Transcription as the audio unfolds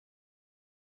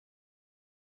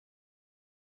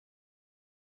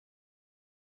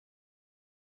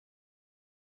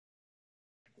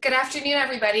Good afternoon,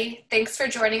 everybody. Thanks for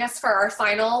joining us for our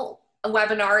final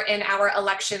webinar in our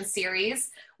election series,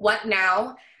 What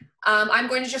Now? I'm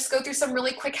going to just go through some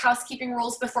really quick housekeeping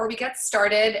rules before we get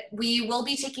started. We will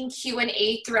be taking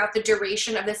Q&A throughout the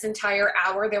duration of this entire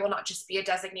hour. There will not just be a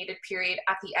designated period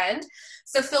at the end.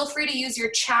 So feel free to use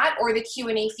your chat or the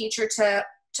Q&A feature to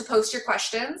post your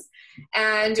questions.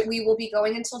 And we will be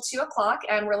going until 2 o'clock,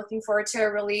 and we're looking forward to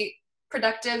a really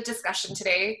productive discussion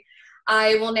today.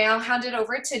 I will now hand it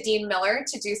over to Dean Miller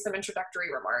to do some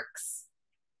introductory remarks.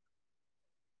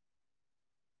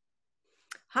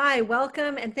 Hi,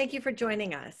 welcome, and thank you for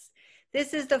joining us.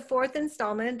 This is the fourth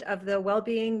installment of the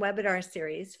Wellbeing webinar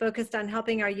series focused on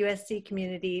helping our USC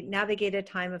community navigate a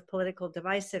time of political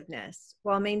divisiveness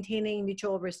while maintaining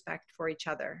mutual respect for each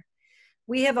other.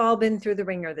 We have all been through the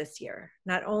ringer this year.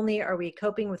 Not only are we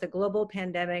coping with a global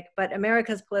pandemic, but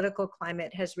America's political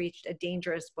climate has reached a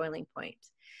dangerous boiling point.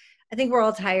 I think we're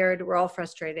all tired, we're all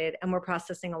frustrated, and we're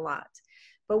processing a lot.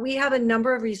 But we have a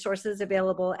number of resources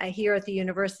available here at the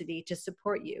university to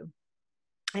support you.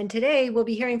 And today we'll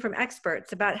be hearing from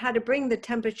experts about how to bring the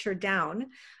temperature down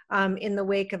in the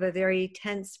wake of a very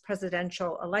tense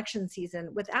presidential election season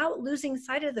without losing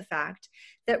sight of the fact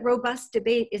that robust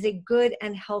debate is a good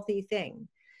and healthy thing.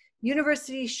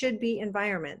 Universities should be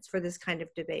environments for this kind of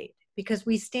debate, because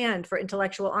we stand for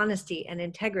intellectual honesty and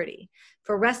integrity,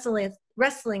 for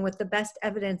wrestling with the best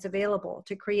evidence available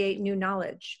to create new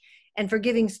knowledge, and for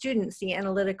giving students the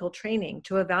analytical training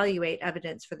to evaluate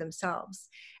evidence for themselves.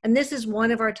 And this is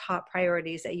one of our top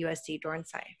priorities at USC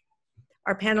Dornsife.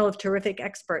 Our panel of terrific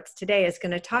experts today is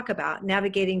going to talk about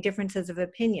navigating differences of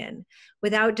opinion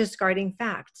without discarding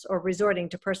facts or resorting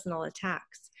to personal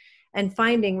attacks, and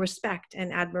finding respect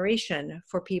and admiration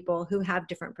for people who have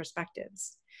different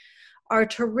perspectives. Our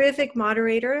terrific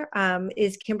moderator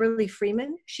is Kimberly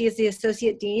Freeman. She is the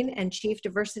Associate Dean and Chief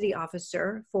Diversity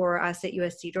Officer for us at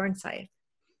USC Dornsife.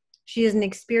 She is an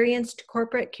experienced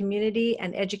corporate, community,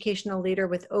 and educational leader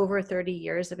with over 30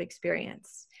 years of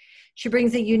experience. She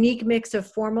brings a unique mix of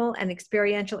formal and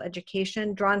experiential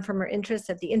education drawn from her interests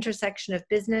at the intersection of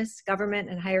business, government,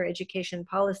 and higher education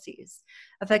policies,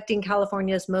 affecting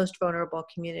California's most vulnerable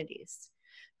communities.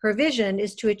 Her vision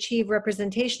is to achieve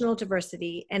representational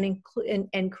diversity and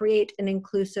create an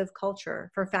inclusive culture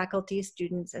for faculty,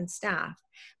 students, and staff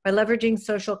by leveraging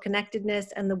social connectedness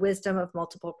and the wisdom of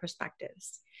multiple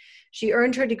perspectives. She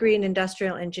earned her degree in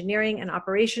industrial engineering and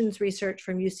operations research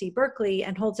from UC Berkeley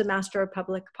and holds a Master of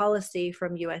Public Policy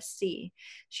from USC.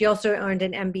 She also earned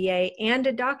an MBA and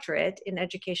a doctorate in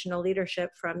educational leadership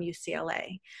from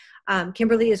UCLA.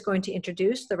 Kimberly is going to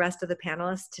introduce the rest of the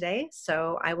panelists today,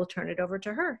 so I will turn it over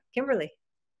to her. Kimberly.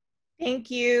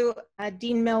 Thank you,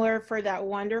 Dean Miller, for that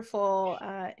wonderful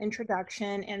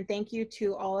introduction, and thank you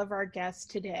to all of our guests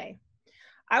today.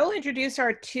 I will introduce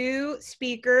our two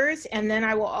speakers, and then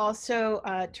I will also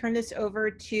turn this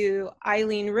over to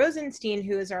Eileen Rosenstein,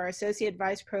 who is our Associate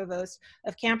Vice Provost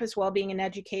of Campus Wellbeing and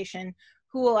Education,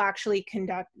 who will actually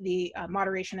conduct the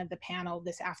moderation of the panel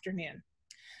this afternoon.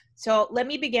 So let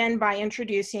me begin by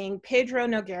introducing Pedro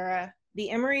Noguera,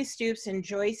 the Emory Stoops and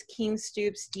Joyce King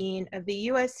Stoops Dean of the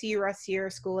USC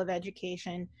Rossier School of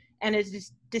Education and a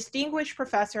Distinguished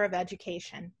Professor of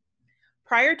Education.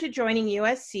 Prior to joining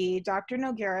USC, Dr.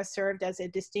 Noguera served as a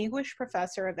Distinguished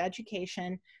Professor of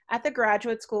Education at the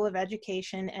Graduate School of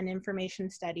Education and Information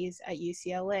Studies at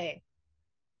UCLA.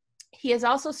 He has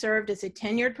also served as a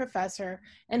tenured professor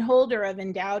and holder of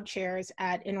endowed chairs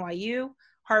at NYU,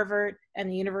 Harvard, and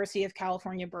the University of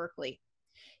California, Berkeley.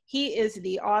 He is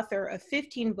the author of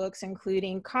 15 books,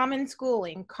 including Common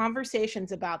Schooling,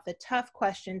 Conversations about the Tough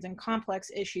Questions and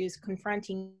Complex Issues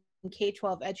Confronting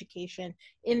K-12 Education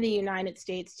in the United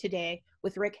States Today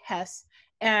with Rick Hess,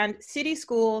 and City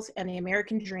Schools and the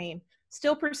American Dream,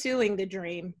 Still Pursuing the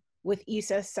Dream with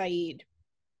Issa Saeed.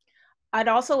 I'd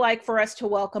also like for us to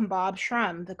welcome Bob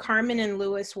Shrum, the Carmen and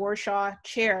Lewis Warshaw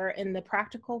Chair in the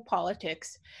Practical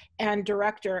Politics and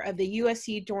Director of the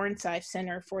USC Dornsife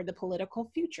Center for the Political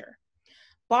Future.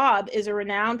 Bob is a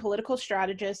renowned political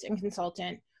strategist and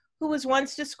consultant who was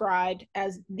once described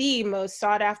as the most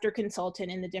sought-after consultant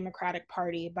in the Democratic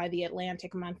Party by the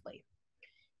Atlantic Monthly.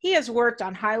 He has worked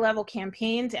on high-level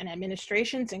campaigns and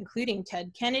administrations, including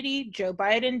Ted Kennedy, Joe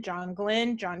Biden, John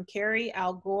Glenn, John Kerry,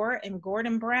 Al Gore, and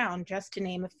Gordon Brown, just to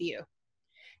name a few.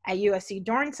 At USC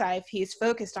Dornsife, he is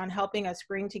focused on helping us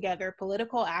bring together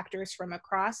political actors from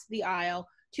across the aisle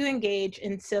to engage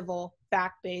in civil,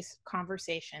 fact-based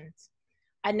conversations.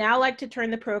 I'd now like to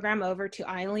turn the program over to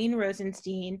Eileen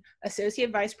Rosenstein,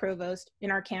 Associate Vice Provost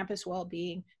in our Campus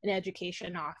Wellbeing and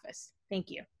Education Office. Thank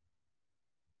you.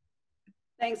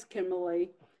 Thanks, Kimberly.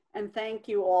 and thank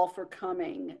you all for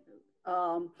coming.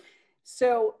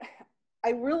 So I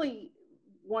really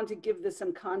want to give this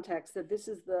some context that this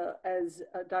is as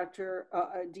Dr.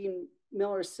 Dean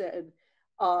Miller said,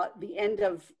 the end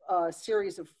of a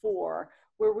series of 4,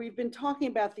 where we've been talking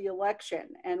about the election,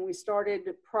 and we started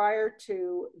prior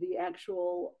to the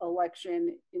actual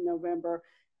election in November,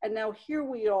 and now here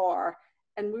we are,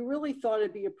 and we really thought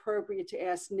it'd be appropriate to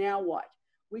ask, now what?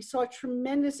 We saw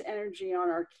tremendous energy on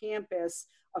our campus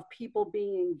of people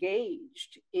being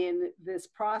engaged in this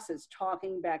process,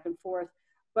 talking back and forth.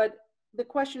 But the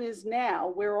question is now,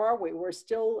 where are we? We're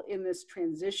still in this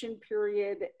transition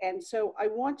period. And so I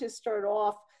want to start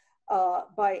off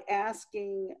by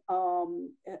asking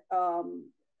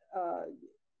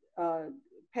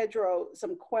Pedro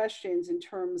some questions in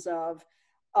terms of,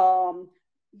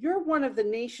 you're one of the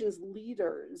nation's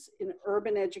leaders in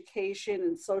urban education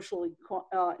and social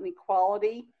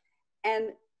inequality. And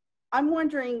I'm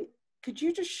wondering, could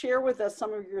you just share with us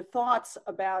some of your thoughts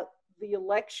about the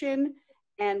election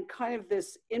and kind of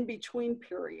this in-between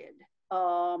period?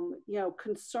 You know,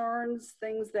 concerns,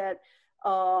 things that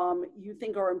you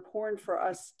think are important for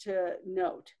us to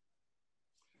note.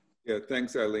 Yeah,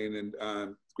 thanks, Eileen. And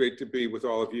it's great to be with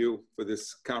all of you for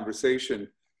this conversation.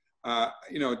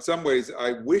 You know, in some ways,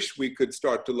 I wish we could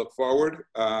start to look forward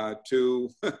to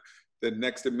the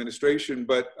next administration,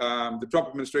 but the Trump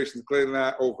administration is clearly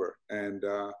not over. And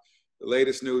the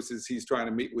latest news is he's trying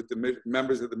to meet with the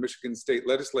members of the Michigan State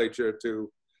Legislature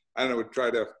to, I don't know,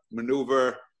 try to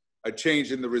maneuver a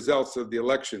change in the results of the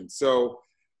election. So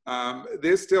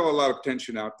there's still a lot of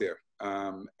tension out there.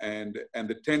 And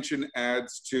the tension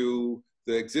adds to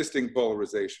the existing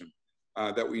polarization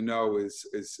that we know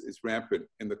is rampant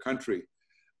in the country.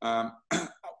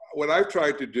 What I've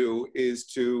tried to do is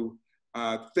to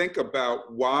think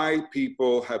about why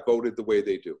people have voted the way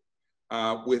they do,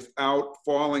 without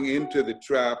falling into the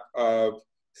trap of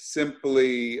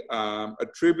simply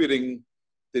attributing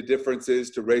the differences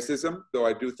to racism, though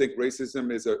I do think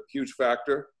racism is a huge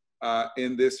factor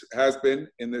in this, has been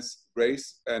in this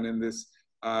race and in this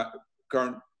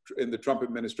in the Trump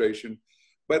administration.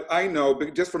 But I know,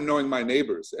 just from knowing my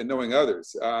neighbors and knowing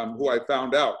others who I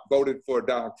found out voted for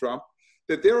Donald Trump,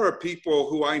 that there are people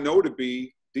who I know to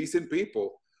be decent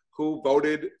people who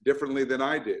voted differently than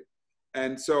I did.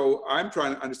 And so I'm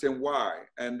trying to understand why.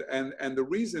 And the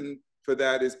reason for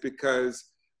that is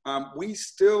because we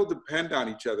still depend on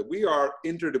each other. We are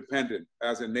interdependent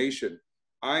as a nation.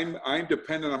 I'm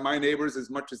dependent on my neighbors as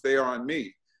much as they are on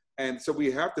me. And so we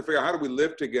have to figure out, how do we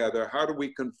live together? How do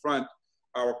we confront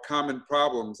our common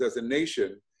problems as a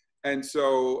nation? And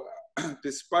so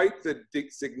despite the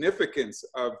significance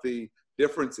of the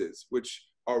differences, which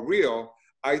are real,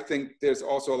 I think there's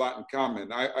also a lot in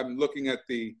common. I'm looking at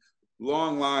the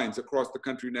long lines across the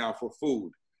country now for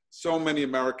food. So many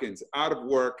Americans out of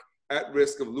work, at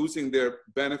risk of losing their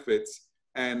benefits,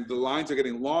 and the lines are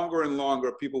getting longer and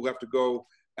longer. People who have to go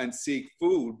and seek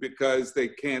food because they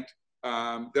can't, they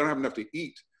don't have enough to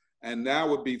eat. And now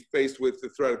we'll be faced with the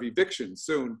threat of eviction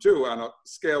soon too, on a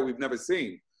scale we've never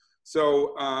seen.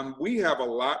 So we have a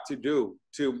lot to do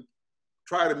to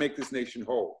try to make this nation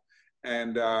whole.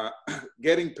 And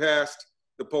getting past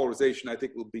the polarization, I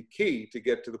think, will be key to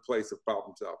get to the place of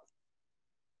problem solving.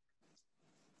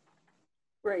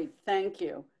 Great, thank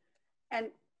you. And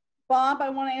Bob, I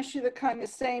want to ask you the kind of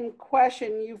same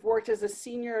question. You've worked as a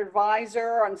senior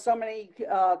advisor on so many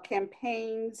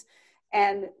campaigns.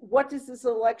 And what does this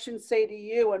election say to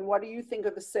you? And what do you think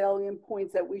are the salient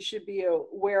points that we should be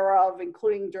aware of,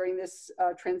 including during this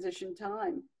transition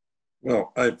time?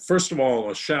 Well, first of all,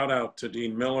 a shout out to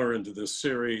Dean Miller and to this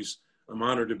series. I'm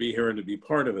honored to be here and to be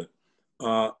part of it.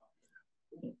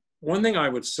 One thing I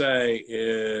would say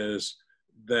is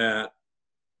that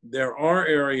there are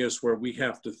areas where we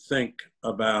have to think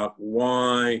about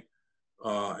why,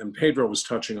 and Pedro was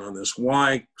touching on this,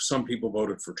 why some people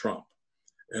voted for Trump.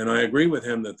 And I agree with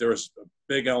him that there's a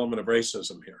big element of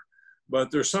racism here.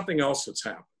 But there's something else that's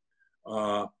happened.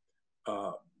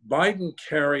 Biden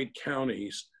carried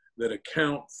counties that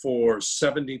account for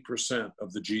 70%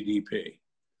 of the GDP.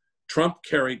 Trump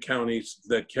carried counties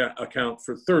that account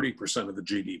for 30% of the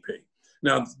GDP.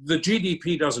 Now, the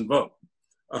GDP doesn't vote,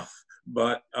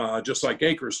 but just like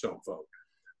acres don't vote.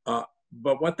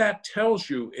 But what that tells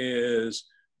you is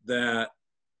that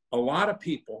a lot of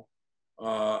people,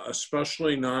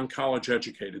 especially non-college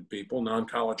educated people,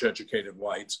 non-college educated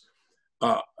whites,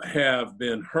 have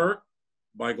been hurt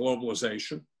by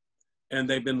globalization, and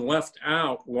they've been left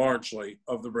out largely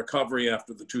of the recovery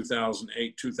after the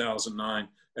 2008, 2009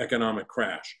 economic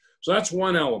crash. So that's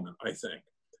one element, I think.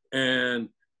 And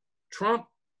Trump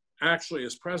actually,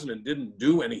 as president, didn't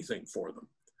do anything for them.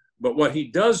 But what he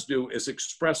does do is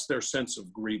express their sense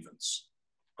of grievance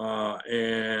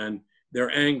and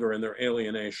their anger and their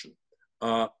alienation.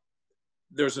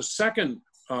 There's a second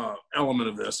element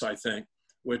of this, I think,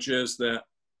 which is that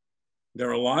there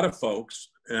are a lot of folks,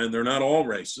 and they're not all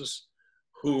races,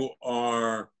 who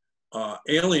are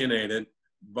alienated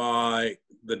by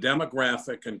the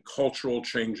demographic and cultural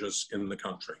changes in the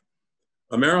country.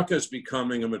 America is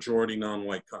becoming a majority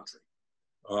non-white country.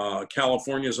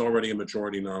 California is already a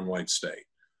majority non-white state.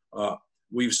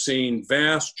 We've seen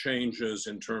vast changes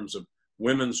in terms of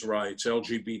women's rights,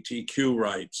 LGBTQ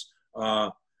rights,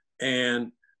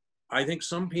 and I think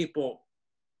some people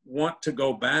want to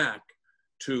go back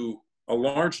to a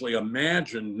largely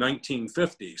imagined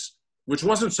 1950s, which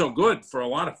wasn't so good for a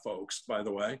lot of folks, by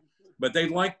the way, but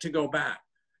they'd like to go back.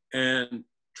 And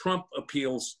Trump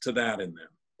appeals to that in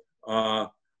them.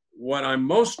 What I'm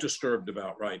most disturbed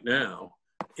about right now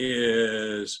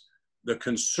is the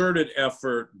concerted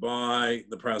effort by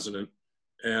the president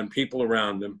and people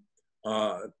around him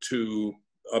to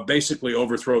basically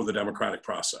overthrow the democratic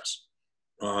process.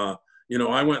 You know,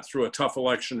 I went through a tough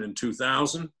election in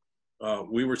 2000.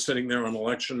 We were sitting there on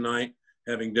election night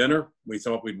having dinner. We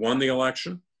thought we'd won the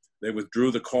election. They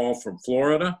withdrew the call from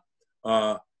Florida.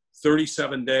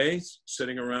 37 days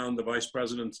sitting around the vice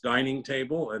president's dining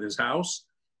table at his house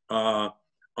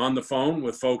on the phone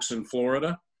with folks in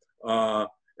Florida.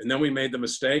 And then we made the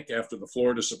mistake after the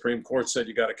Florida Supreme Court said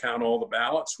you got to count all the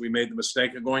ballots. We made the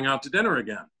mistake of going out to dinner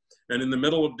again. And in the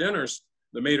middle of dinners,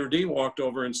 the maitre d' walked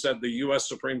over and said the US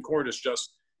Supreme Court has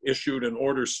just issued an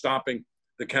order stopping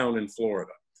the count in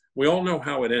Florida. We all know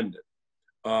how it ended.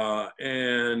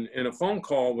 And in a phone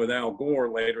call with Al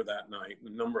Gore later that night, a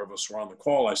number of us were on the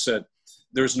call, I said,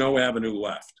 there's no avenue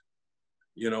left.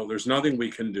 You know, there's nothing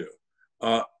we can do.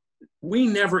 We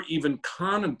never even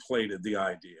contemplated the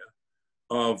idea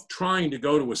of trying to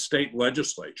go to a state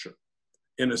legislature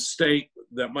in a state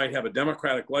that might have a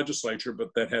Democratic legislature,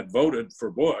 but that had voted for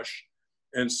Bush,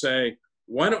 and say,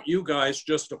 why don't you guys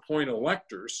just appoint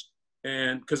electors?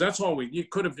 And because that's all it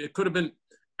could have been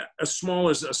as small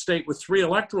as a state with 3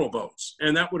 electoral votes,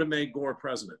 and that would have made Gore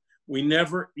president. We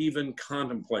never even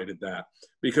contemplated that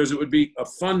because it would be a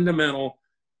fundamental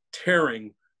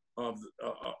tearing of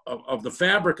the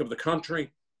fabric of the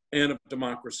country and of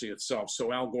democracy itself.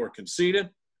 So Al Gore conceded.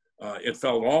 It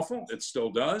felt awful. It still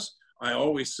does. I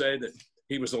always say that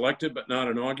he was elected but not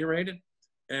inaugurated.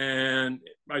 And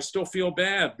I still feel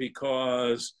bad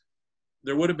because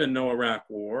there would have been no Iraq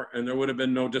war and there would have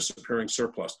been no disappearing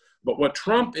surplus. But what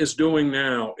Trump is doing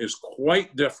now is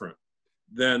quite different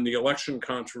than the election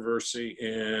controversy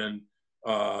in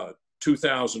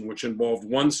 2000, which involved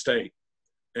one state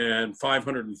and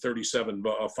 537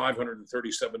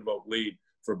 vote lead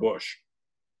for Bush.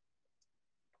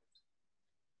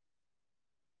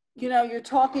 You know, you're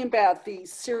talking about the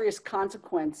serious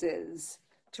consequences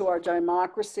to our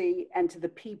democracy and to the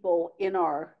people in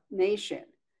our nation.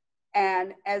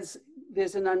 And as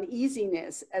there's an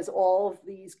uneasiness as all of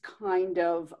these kind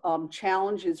of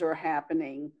challenges are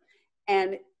happening,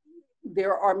 and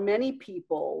there are many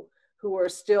people who are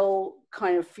still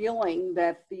kind of feeling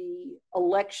that the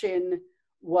election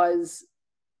was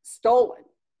stolen,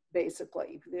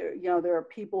 basically. There are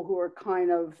people who are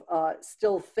kind of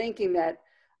still thinking that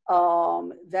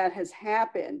that has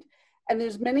happened. And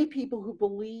there's many people who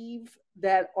believe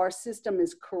that our system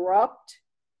is corrupt,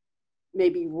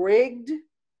 maybe rigged,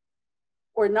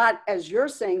 or not, as you're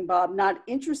saying, Bob, not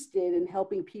interested in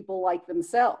helping people like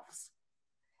themselves.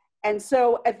 And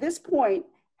so at this point,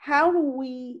 how do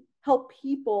we help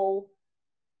people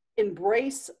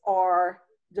embrace our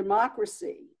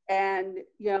democracy and,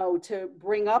 to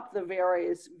bring up the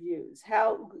various views?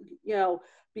 How,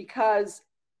 because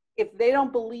if they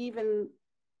don't believe in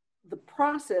the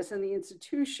process and the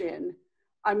institution,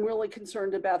 I'm really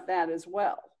concerned about that as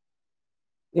well.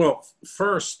 Well,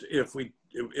 first, if we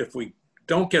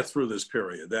don't get through this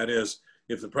period, that is,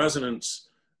 if the president's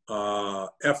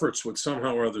efforts would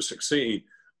somehow or other succeed,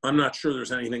 I'm not sure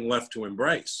there's anything left to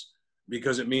embrace,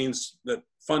 because it means that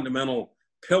fundamental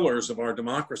pillars of our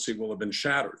democracy will have been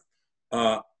shattered.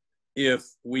 If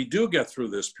we do get through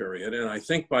this period, and I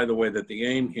think, by the way, that the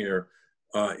aim here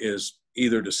is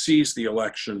either to seize the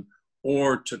election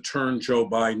or to turn Joe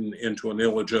Biden into an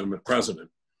illegitimate president.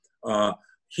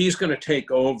 He's going to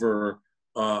take over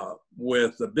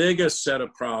with the biggest set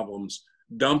of problems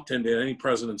dumped into any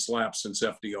president's lap since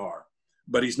FDR.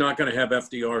 But he's not going to have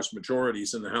FDR's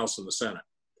majorities in the House and the Senate.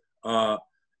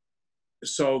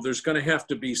 So there's going to have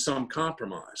to be some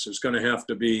compromise. There's going to have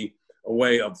to be a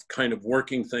way of kind of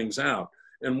working things out.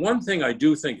 And one thing I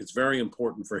do think it's very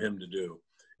important for him to do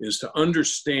is to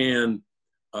understand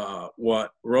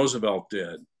what Roosevelt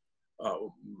did.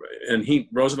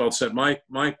 Roosevelt said,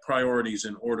 my priorities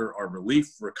in order are relief,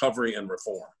 recovery, and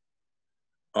reform.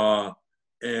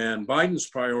 And Biden's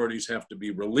priorities have to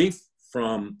be relief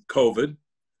from COVID,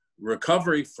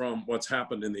 recovery from what's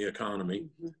happened in the economy,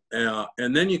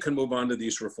 and then you can move on to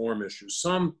these reform issues.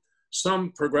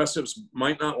 Some progressives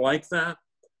might not like that,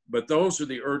 but those are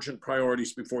the urgent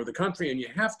priorities before the country, and you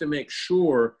have to make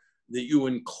sure that you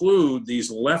include these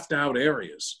left out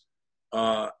areas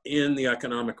in the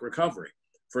economic recovery.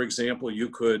 For example, you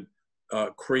could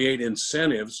create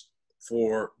incentives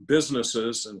for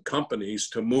businesses and companies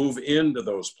to move into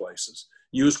those places,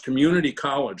 use community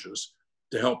colleges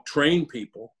to help train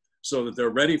people so that they're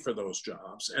ready for those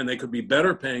jobs, and they could be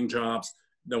better paying jobs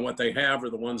than what they have or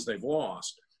the ones they've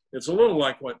lost. It's a little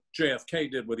like what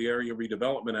JFK did with the Area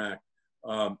Redevelopment Act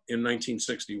in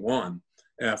 1961,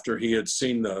 after he had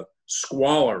seen the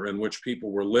squalor in which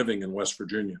people were living in West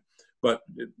Virginia. But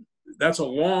that's a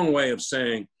long way of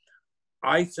saying,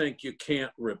 I think you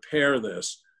can't repair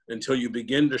this until you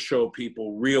begin to show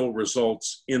people real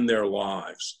results in their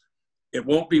lives. It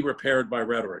won't be repaired by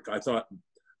rhetoric. I thought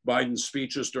Biden's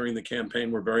speeches during the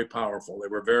campaign were very powerful. They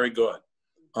were very good.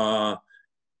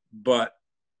 But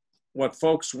what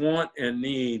folks want and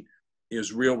need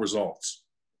is real results.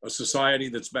 A society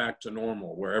that's back to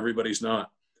normal, where everybody's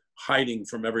not hiding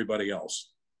from everybody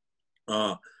else.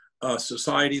 A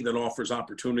society that offers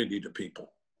opportunity to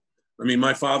people. I mean,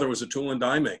 my father was a tool and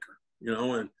die maker, you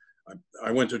know, and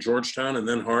I went to Georgetown and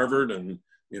then Harvard, and,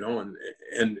 you know,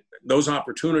 and those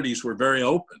opportunities were very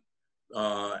open,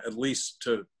 at least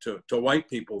to white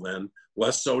people then,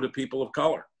 less so to people of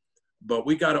color. But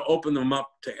we got to open them up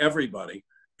to everybody.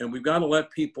 And we've got to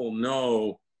let people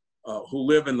know who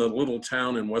live in the little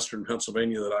town in Western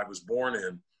Pennsylvania that I was born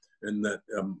in, and that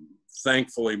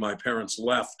thankfully my parents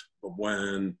left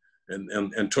when,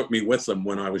 and took me with them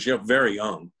when I was very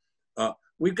young.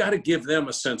 We've got to give them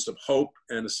a sense of hope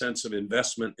and a sense of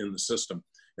investment in the system.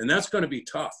 And that's going to be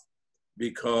tough,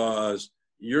 because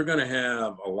you're going to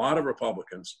have a lot of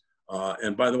Republicans.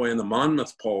 And by the way, in the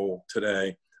Monmouth poll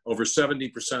today, over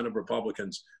 70% of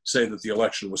Republicans say that the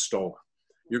election was stolen.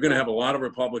 You're going to have a lot of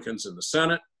Republicans in the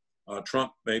Senate.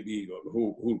 Trump, maybe,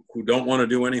 who don't want to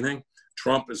do anything.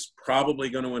 Trump is probably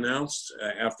going to announce,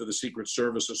 after the Secret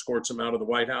Service escorts him out of the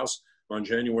White House on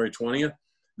January 20th,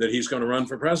 that he's going to run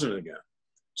for president again.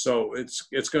 So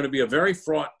it's going to be a very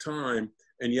fraught time,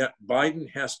 and yet Biden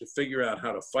has to figure out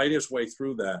how to fight his way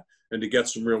through that and to get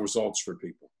some real results for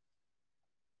people.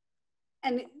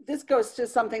 And this goes to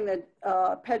something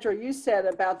that, Pedro, you said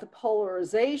about the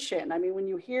polarization. I mean, when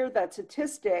you hear that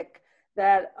statistic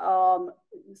that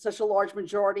such a large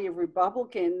majority of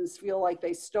Republicans feel like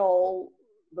they stole,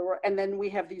 and then we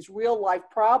have these real life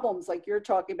problems like you're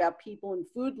talking about, people in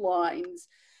food lines.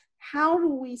 How do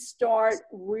we start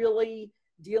really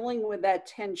dealing with that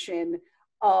tension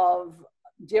of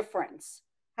difference?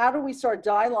 How do we start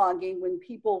dialoguing when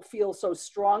people feel so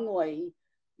strongly,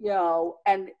 you know,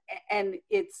 and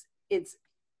it's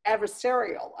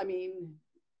adversarial? I mean,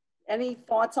 any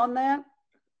thoughts on that?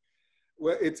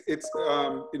 Well, it's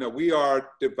you know, we are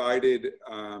divided.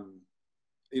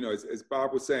 You know, as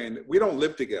Bob was saying, we don't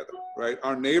live together, right?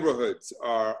 Our neighborhoods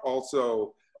are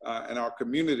also, and our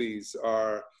communities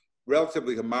are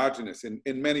relatively homogenous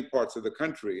in many parts of the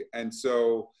country. And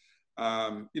so,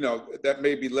 you know, that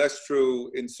may be less true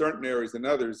in certain areas than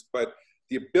others, but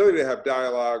the ability to have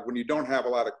dialogue when you don't have a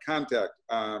lot of contact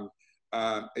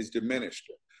is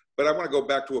diminished. But I want to go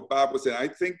back to what Bob was saying. I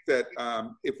think that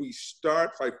if we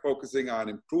start by focusing on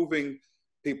improving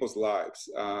people's lives,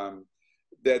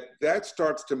 that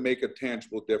starts to make a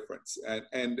tangible difference.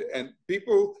 And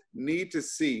people need to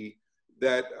see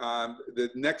that the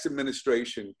next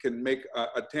administration can make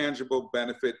a tangible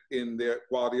benefit in their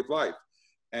quality of life.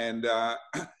 And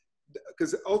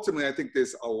because ultimately, I think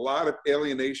there's a lot of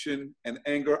alienation and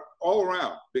anger all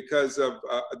around because of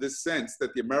this sense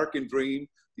that the American dream,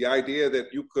 the idea that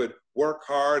you could work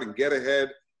hard and get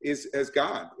ahead, has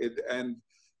gone.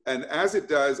 And as it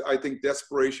does, I think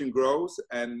desperation grows,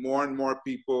 and more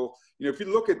people, you know, if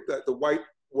you look at the white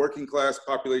working class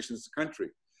population of the country,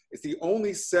 it's the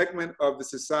only segment of the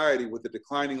society with a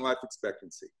declining life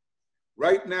expectancy.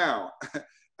 Right now,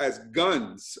 as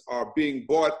guns are being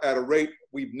bought at a rate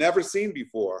we've never seen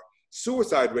before,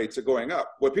 suicide rates are going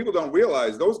up. What people don't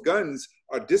realize, those guns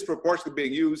are disproportionately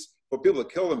being used for people to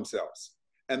kill themselves.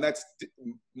 And that's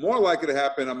more likely to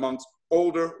happen amongst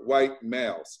older white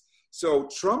males. So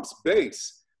Trump's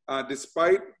base,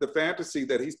 despite the fantasy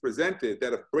that he's presented,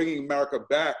 that of bringing America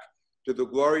back to the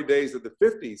glory days of the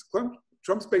 50s,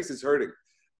 Trump's base is hurting.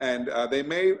 And they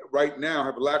may right now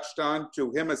have latched on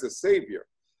to him as a savior.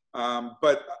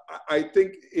 But I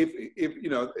think if you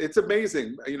know, it's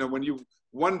amazing, you know, when you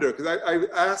wonder, because I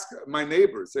ask my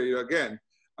neighbors, again,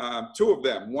 two of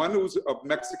them, one who's of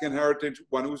Mexican heritage,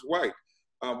 one who's white,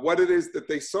 what it is that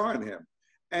they saw in him.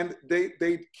 And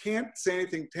they can't say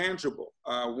anything tangible.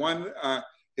 One,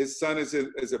 his son is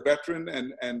a veteran,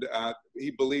 and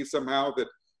he believes somehow that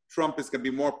Trump is going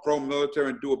to be more pro-military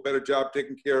and do a better job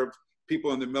taking care of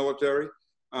people in the military.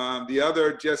 The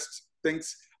other just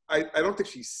thinks, I don't think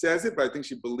she says it, but I think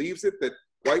she believes it, that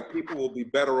white people will be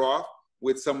better off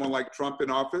with someone like Trump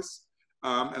in office.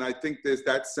 And I think there's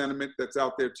that sentiment that's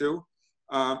out there too.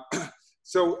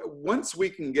 So once we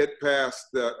can get past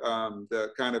the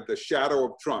kind of the shadow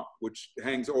of Trump, which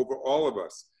hangs over all of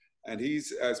us, and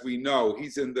he's, as we know,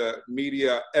 he's in the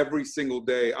media every single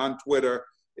day on Twitter,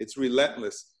 it's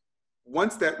relentless.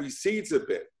 Once that recedes a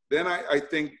bit, then I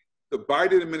think the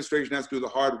Biden administration has to do the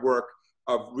hard work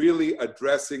of really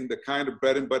addressing the kind of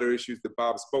bread and butter issues that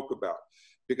Bob spoke about.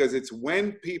 Because it's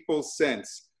when people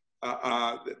sense,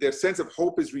 their sense of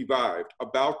hope is revived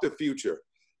about the future,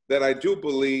 that I do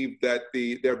believe that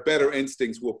their better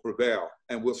instincts will prevail,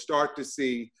 and we'll start to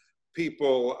see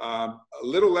people a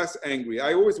little less angry.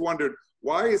 I always wondered,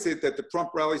 why is it that the Trump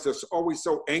rallies are always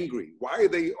so angry? Why are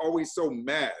they always so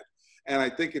mad? And I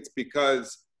think it's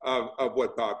because of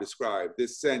what Bob described,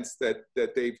 this sense that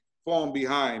they've fallen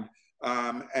behind.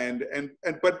 But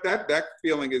that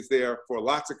feeling is there for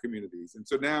lots of communities. And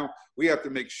so now we have to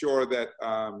make sure that,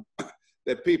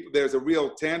 that there's a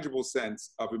real tangible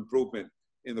sense of improvement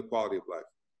in the quality of life.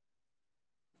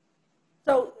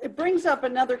 So it brings up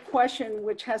another question,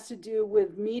 which has to do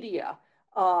with media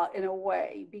in a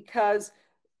way, because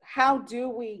how do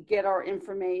we get our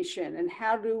information, and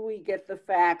how do we get the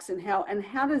facts, and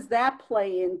how does that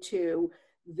play into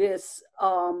this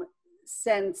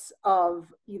sense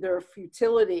of either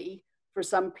futility for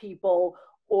some people,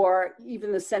 or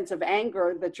even the sense of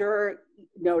anger that you're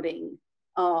noting?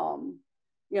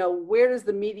 You know, where does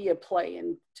the media play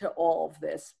into all of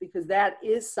this? Because that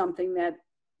is something that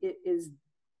is,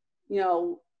 you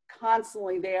know,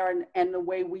 constantly there, and the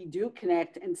way we do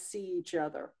connect and see each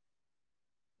other.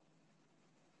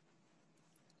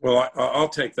 Well, I'll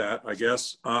take that, I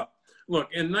guess. Look,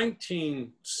 in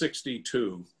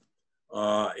 1962,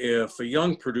 if a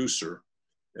young producer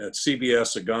at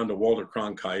CBS had gone to Walter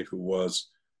Cronkite, who was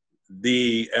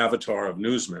the avatar of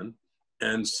newsmen,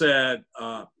 and said,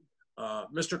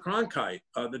 Mr. Cronkite,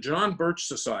 the John Birch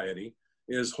Society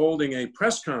is holding a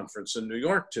press conference in New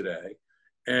York today,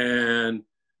 and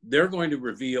they're going to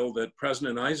reveal that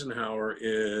President Eisenhower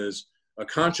is a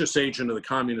conscious agent of the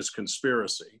communist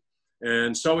conspiracy,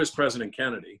 and so is President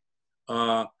Kennedy.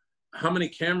 How many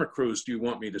camera crews do you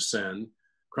want me to send?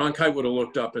 Cronkite would have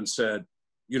looked up and said,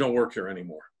 you don't work here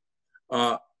anymore.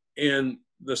 In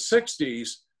the 60s,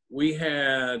 we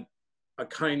had a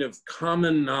kind of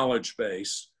common knowledge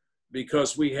base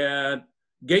because we had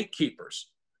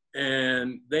gatekeepers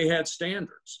and they had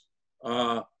standards.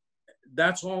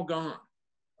 That's all gone.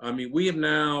 I mean, we have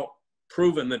now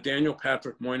proven that Daniel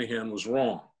Patrick Moynihan was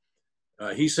wrong.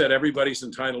 He said everybody's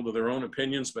entitled to their own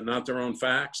opinions, but not their own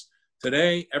facts.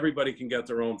 Today, everybody can get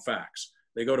their own facts.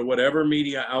 They go to whatever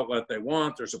media outlet they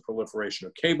want. There's a proliferation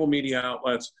of cable media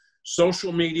outlets.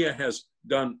 Social media has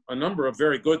done a number of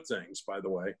very good things, by the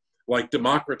way, like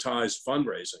democratized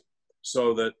fundraising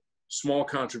so that small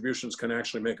contributions can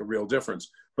actually make a real difference.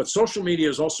 But social media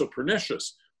is also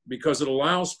pernicious because it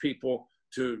allows people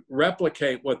to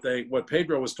replicate what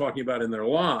Pedro was talking about in their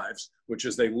lives, which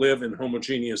is they live in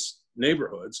homogeneous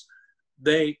neighborhoods.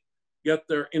 They get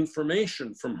their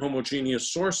information from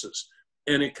homogeneous sources,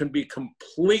 and it can be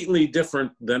completely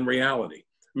different than reality.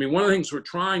 I mean, one of the things we're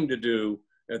trying to do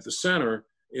at the center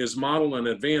is model and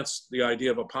advance the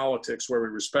idea of a politics where we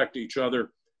respect each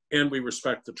other and we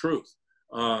respect the truth.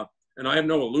 And I have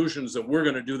no illusions that we're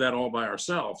going to do that all by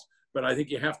ourselves, but I think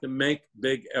you have to make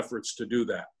big efforts to do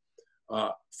that.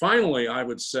 Finally, I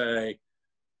would say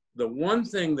the one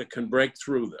thing that can break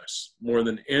through this more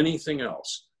than anything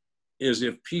else is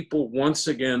if people once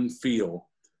again feel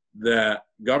that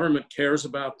government cares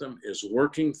about them, is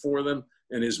working for them,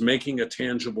 and is making a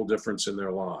tangible difference in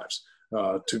their lives.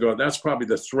 That's probably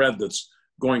the thread that's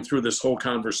going through this whole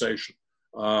conversation.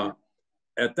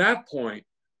 At that point,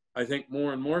 I think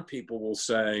more and more people will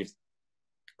say,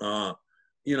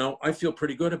 you know, I feel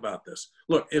pretty good about this.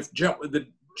 Look,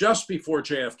 just before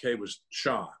JFK was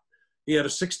shot, he had a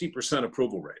 60%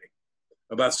 approval rating,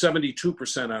 about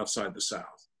 72% outside the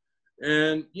South.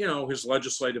 And, you know, his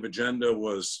legislative agenda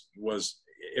was,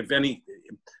 if any,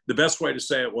 the best way to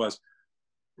say it was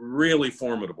really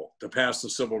formidable to pass the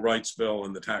Civil Rights Bill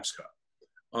and the tax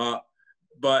cut.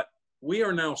 But we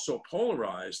are now so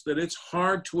polarized that it's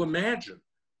hard to imagine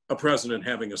a president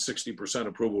having a 60%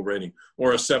 approval rating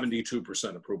or a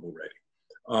 72% approval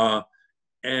rating.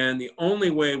 And the only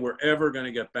way we're ever going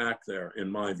to get back there, in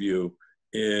my view,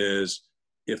 is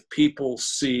if people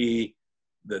see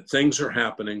that things are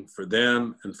happening for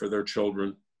them and for their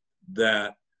children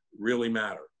that really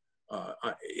matter.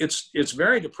 It's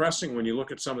very depressing when you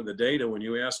look at some of the data, when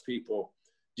you ask people,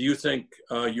 do you think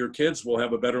your kids will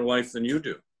have a better life than you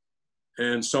do?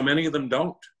 And so many of them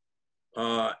don't.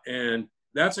 And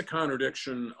that's a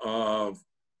contradiction of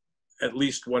at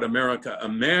least what America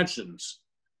imagines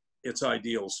its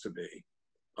ideals to be.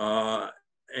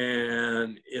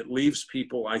 And it leaves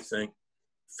people, I think,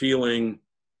 feeling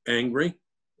angry.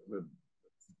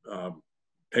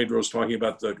 Pedro's talking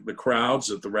about the crowds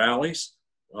at the rallies,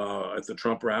 at the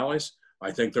Trump rallies.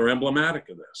 I think they're emblematic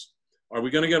of this. Are we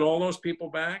going to get all those people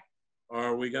back?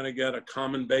 Are we going to get a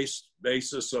common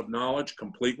basis of knowledge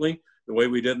completely the way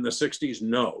we did in the 60s?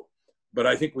 No. But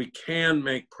I think we can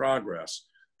make progress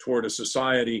toward a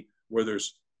society where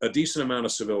there's a decent amount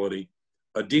of civility,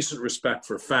 a decent respect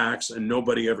for facts, and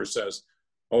nobody ever says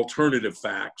alternative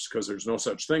facts, because there's no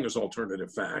such thing as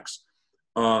alternative facts,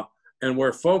 and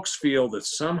where folks feel that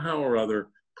somehow or other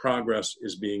progress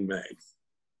is being made.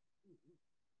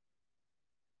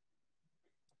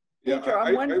 Yeah,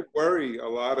 I worry a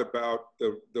lot about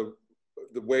the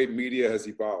way media has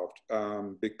evolved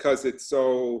because it's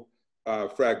so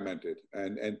fragmented,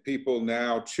 and people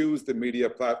now choose the media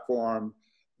platform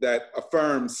that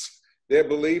affirms their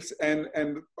beliefs, and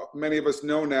many of us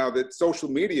know now that social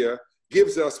media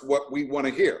gives us what we want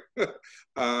to hear.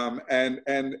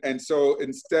 And so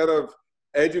instead of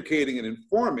educating and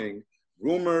informing,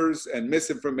 rumors and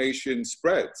misinformation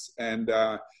spreads. And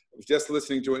I was just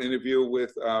listening to an interview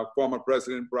with former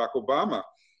President Barack Obama,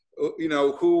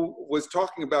 who was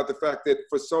talking about the fact that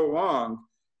for so long,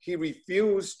 he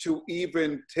refused to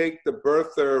even take the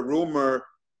birther rumor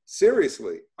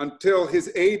seriously until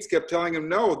his aides kept telling him,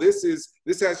 no, this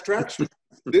has traction.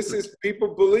 This is,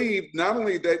 people believe not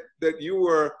only that you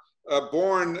were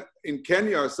born in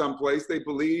Kenya or someplace, they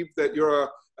believe that you're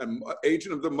an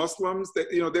agent of the Muslims, that,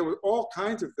 there were all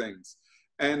kinds of things.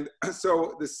 And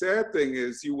so the sad thing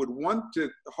is, you would want to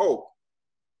hope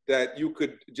that you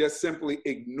could just simply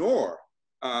ignore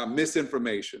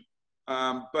misinformation,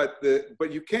 but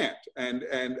you can't, and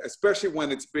especially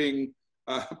when it's being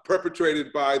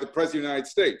perpetrated by the President of the United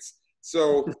States.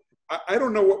 So I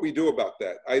don't know what we do about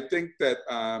that. I think that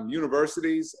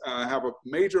universities have a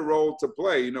major role to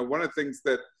play. One of the things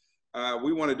that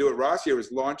we want to do at Ross here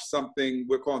is launch something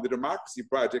we're calling the Democracy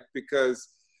Project, because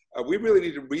we really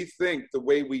need to rethink the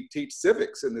way we teach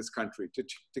civics in this country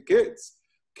to kids.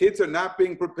 Kids are not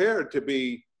being prepared to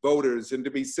be voters and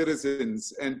to be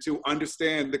citizens and to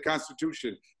understand the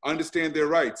Constitution, understand their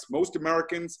rights. Most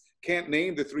Americans can't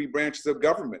name the 3 branches of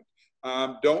government,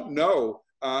 don't know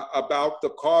about the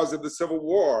cause of the Civil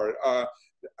War.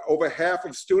 Over half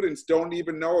of students don't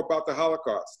even know about the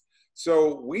Holocaust.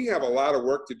 So we have a lot of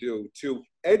work to do to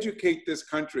educate this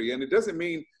country. And it doesn't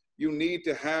mean you need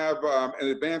to have an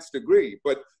advanced degree,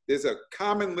 but there's a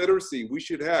common literacy we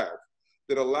should have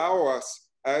that allow us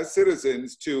as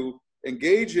citizens to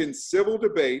engage in civil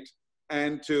debate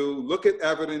and to look at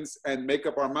evidence and make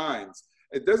up our minds.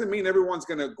 It doesn't mean everyone's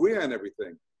going to agree on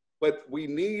everything, but we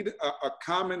need a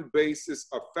common basis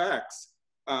of facts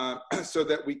so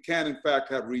that we can, in fact,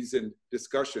 have reasoned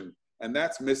discussion. And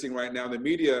that's missing right now. The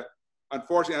media,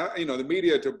 unfortunately, the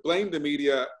media, to blame the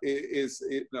media is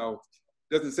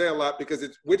doesn't say a lot, because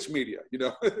it's which media,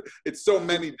 it's so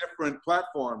many different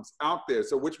platforms out there.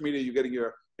 So which media are you getting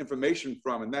your information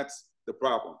from? And that's the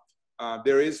problem.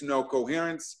 There is no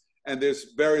coherence, and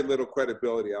there's very little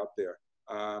credibility out there.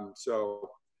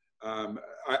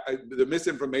 The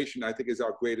misinformation, I think, is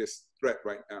our greatest threat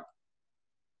right now.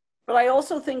 But I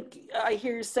also think I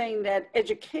hear you saying that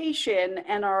education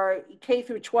and our K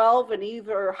through 12 and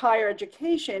either higher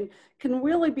education can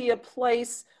really be a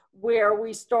place where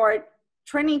we start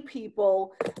training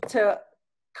people to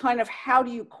kind of, how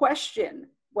do you question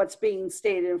what's being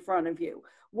stated in front of you?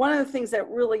 One of the things that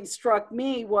really struck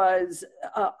me was,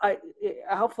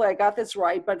 hopefully I got this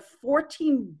right, but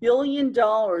 $14 billion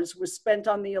was spent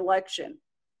on the election.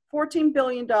 $14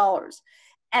 billion.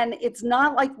 And it's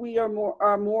not like we are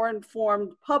more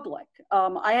informed public.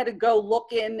 I had to go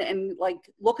look in and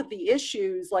look at the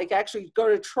issues, actually go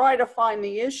to try to find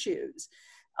the issues.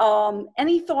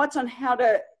 Any thoughts on how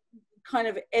to kind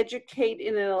of educate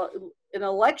in an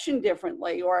election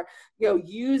differently, or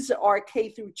use our K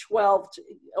through 12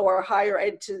 or higher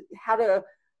ed to how to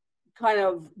kind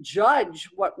of judge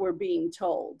what we're being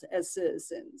told as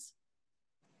citizens?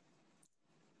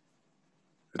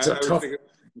 It's a tough.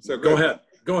 Go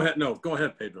ahead. No, go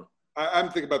ahead, Pedro. I'm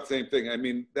thinking about the same thing. I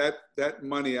mean, that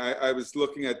money, I was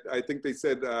looking at, I think they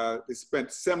said they spent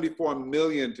 $74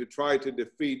 million to try to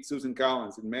defeat Susan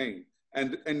Collins in Maine,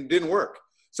 and didn't work.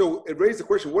 So it raised the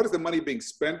question, what is the money being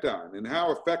spent on and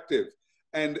how effective?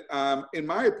 And in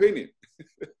my opinion,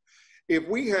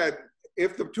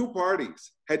 if the two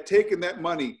parties had taken that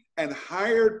money and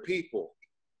hired people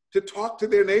to talk to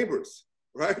their neighbors,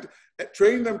 right? And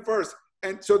train them first.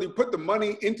 And so they put the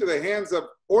money into the hands of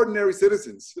ordinary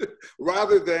citizens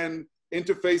rather than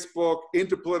into Facebook,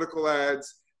 into political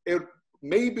ads.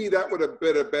 Maybe that would have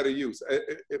been a better use.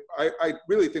 I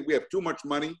really think we have too much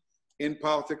money in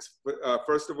politics,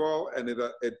 first of all, and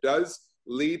it does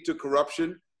lead to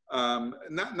corruption.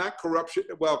 Not corruption,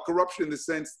 well, corruption in the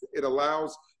sense it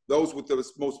allows those with the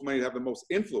most money to have the most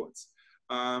influence.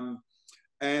 I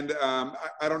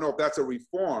don't know if that's a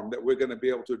reform that we're going to be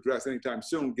able to address anytime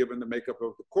soon, given the makeup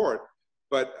of the court.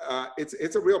 But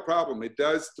it's a real problem. It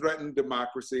does threaten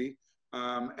democracy,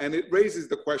 and it raises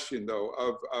the question, though,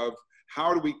 of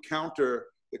how do we counter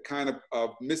the kind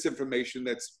of misinformation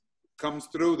that comes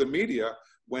through the media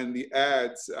when the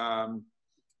ads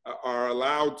are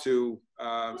allowed to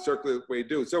circulate the way they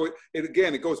do. So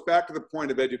again, it goes back to the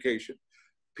point of education.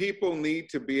 People need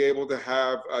to be able to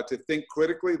have, to think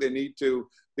critically. They need to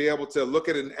be able to look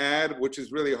at an ad, which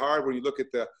is really hard when you look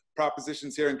at the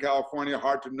propositions here in California,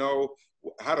 hard to know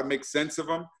how to make sense of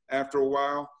them after a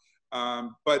while.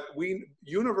 But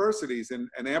universities, and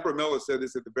Amber Miller said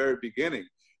this at the very beginning,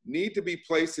 need to be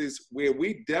places where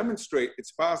we demonstrate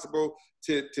it's possible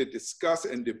to discuss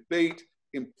and debate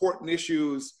important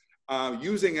issues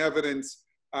using evidence,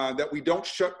 that we don't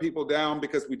shut people down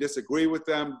because we disagree with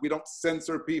them. We don't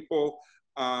censor people.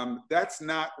 That's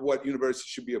not what universities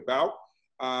should be about.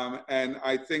 And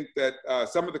I think that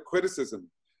some of the criticism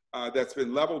that's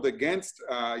been leveled against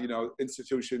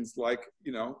institutions like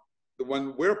the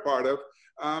one we're part of,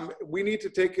 we need to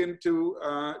take into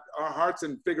our hearts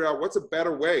and figure out what's a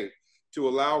better way to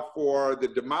allow for the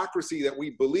democracy that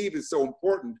we believe is so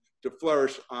important to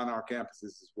flourish on our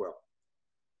campuses as well.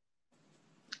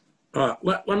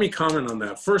 Let me comment on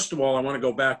that. First of all, I want to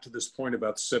go back to this point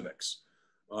about civics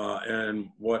and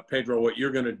Pedro, what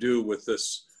you're going to do with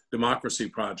this democracy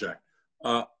project.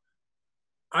 I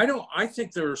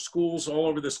think there are schools all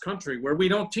over this country where we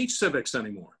don't teach civics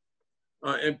anymore.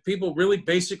 And people really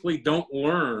basically don't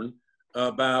learn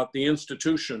about the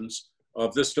institutions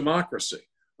of this democracy.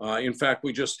 In fact,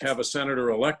 we just have a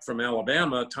senator-elect from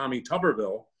Alabama, Tommy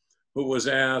Tuberville, who was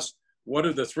asked, what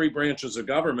are the three branches of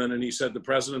government? And he said the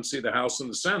presidency, the House, and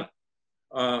the Senate.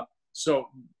 So,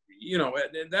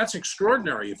 that's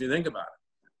extraordinary if you think about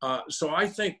it. So I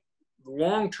think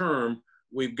long-term,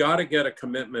 we've got to get a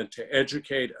commitment to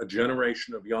educate a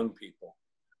generation of young people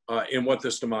in what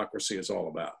this democracy is all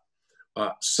about.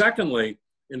 Secondly,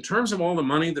 in terms of all the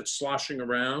money that's sloshing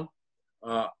around,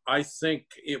 I think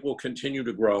it will continue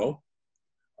to grow.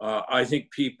 I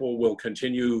think people will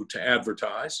continue to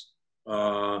advertise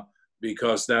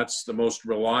because that's the most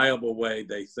reliable way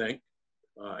they think,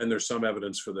 and there's some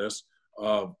evidence for this,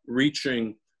 of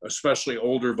reaching especially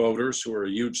older voters who are a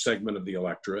huge segment of the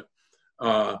electorate.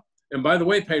 And by the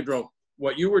way, Pedro,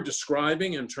 what you were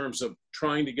describing in terms of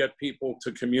trying to get people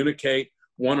to communicate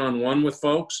one-on-one with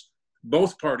folks,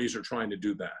 both parties are trying to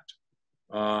do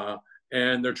that.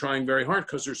 And they're trying very hard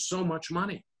because there's so much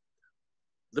money.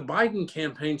 The Biden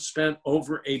campaign spent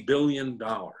over $1 billion.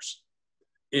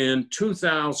 In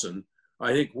 2000,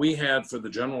 I think we had for the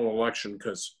general election,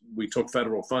 because we took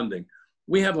federal funding,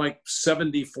 we had like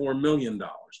 $74 million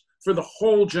for the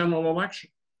whole general election.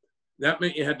 That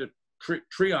meant you had to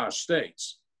triage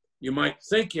states. You might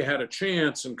think you had a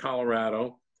chance in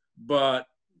Colorado, but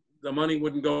the money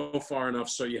wouldn't go far enough,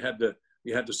 so you had to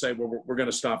say, well, we're going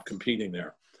to stop competing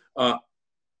there.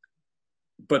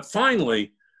 But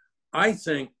finally, I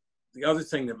think the other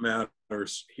thing that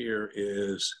matters here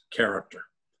is character,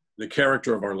 the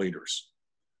character of our leaders.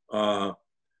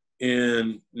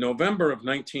 In November of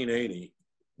 1980,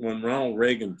 when Ronald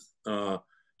Reagan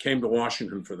came to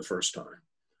Washington for the first time,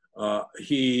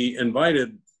 he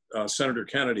invited Senator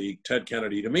Kennedy, Ted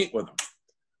Kennedy, to meet with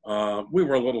him. We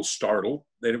were a little startled.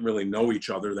 They didn't really know each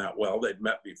other that well. They'd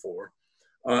met before.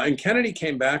 And Kennedy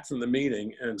came back from the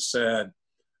meeting and said,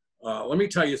 let me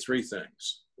tell you three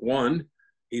things. One,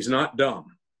 he's not dumb.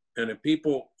 And if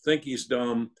people think he's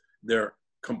dumb, they're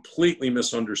completely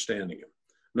misunderstanding him.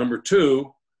 Number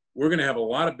two, we're going to have a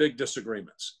lot of big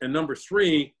disagreements. And number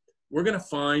three, we're going to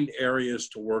find areas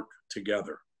to work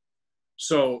together.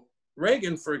 So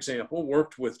Reagan, for example,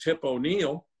 worked with Tip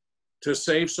O'Neill to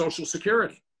save Social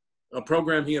Security, a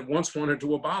program he had once wanted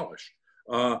to abolish.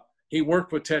 He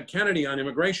worked with Ted Kennedy on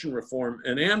immigration reform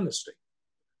and amnesty.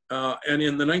 And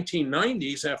in the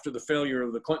 1990s, after the failure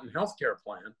of the Clinton healthcare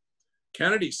plan,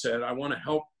 Kennedy said, I want to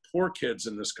help poor kids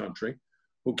in this country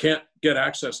who can't get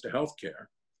access to healthcare.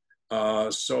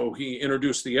 So he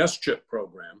introduced the S-CHIP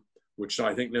program, which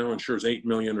I think now insures 8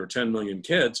 million or 10 million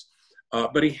kids.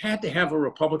 But he had to have a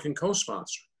Republican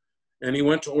co-sponsor. And he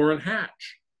went to Orrin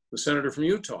Hatch, the senator from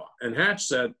Utah. And Hatch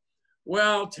said,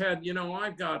 well, Ted, you know,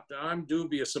 I'm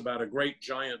dubious about a great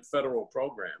giant federal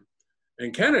program.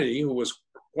 And Kennedy, who was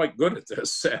quite good at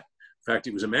this, said, in fact,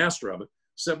 he was a master of it,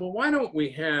 said, well, why don't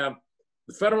we have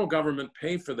the federal government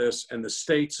pay for this and the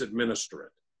states administer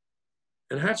it?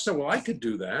 And Hatch said, well, I could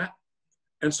do that.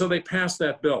 And so they passed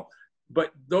that bill.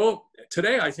 But though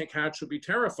today, I think Hatch would be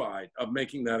terrified of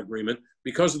making that agreement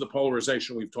because of the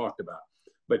polarization we've talked about.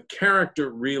 But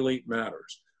character really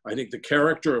matters. I think the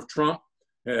character of Trump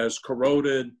has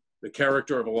corroded the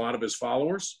character of a lot of his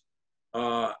followers.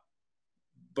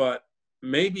 But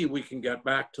maybe we can get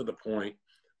back to the point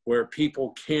where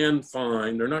people can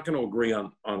find, they're not going to agree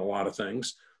on a lot of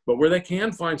things, but where they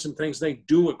can find some things they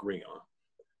do agree on.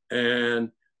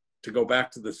 And to go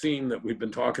back to the theme that we've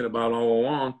been talking about all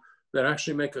along, that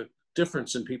actually make a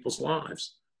difference in people's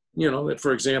lives. You know, that,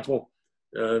 for example,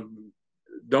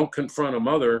 don't confront a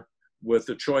mother with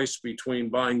the choice between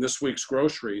buying this week's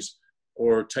groceries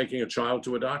or taking a child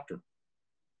to a doctor.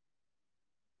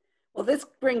 Well, this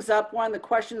brings up one of the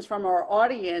questions from our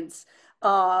audience,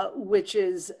 which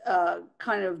is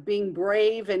kind of being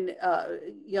brave and,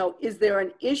 you know, is there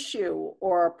an issue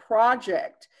or a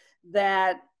project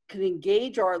that can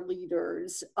engage our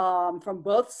leaders from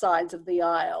both sides of the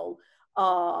aisle?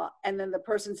 And then the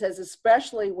person says,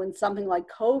 especially when something like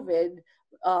COVID,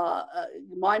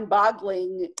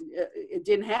 mind-boggling, it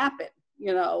didn't happen,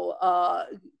 you know,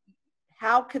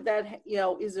 how could that, you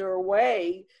know, is there a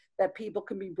way that people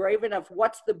can be brave enough?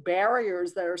 What's the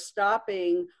barriers that are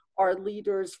stopping our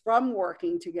leaders from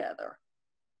working together?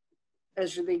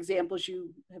 As the examples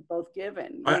you have both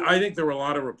given. I think there were a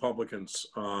lot of Republicans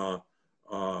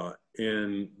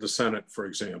in the Senate, for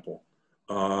example,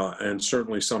 and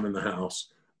certainly some in the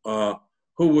House,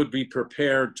 who would be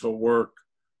prepared to work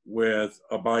with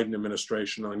a Biden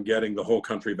administration on getting the whole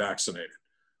country vaccinated,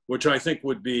 which I think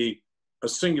would be a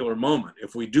singular moment.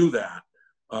 If we do that,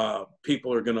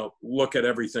 people are going to look at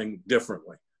everything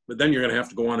differently. But then you're going to have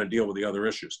to go on and deal with the other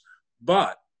issues.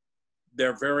 But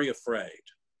they're very afraid.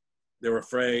 They're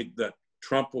afraid that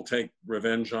Trump will take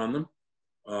revenge on them,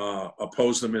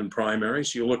 oppose them in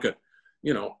primaries. You look at,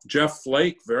 you know, Jeff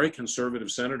Flake, very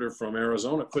conservative senator from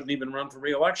Arizona, couldn't even run for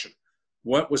re-election.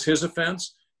 What was his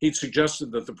offense? He'd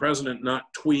suggested that the president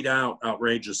not tweet out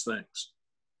outrageous things.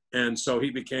 And so he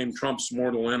became Trump's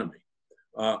mortal enemy.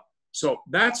 So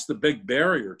that's the big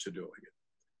barrier to doing it.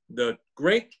 The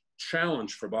great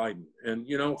challenge for Biden, and,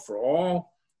 you know, for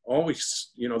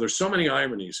always, you know, there's so many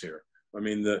ironies here. I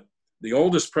mean, the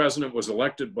oldest president was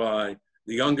elected by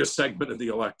the youngest segment of the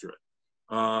electorate.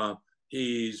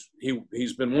 He's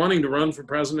been wanting to run for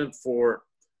president for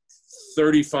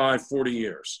 35, 40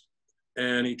 years.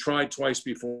 And he tried twice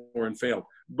before and failed.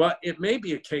 But it may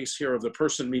be a case here of the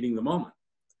person meeting the moment,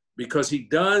 because he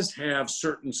does have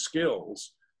certain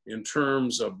skills in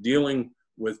terms of dealing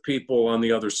with people on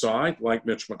the other side, like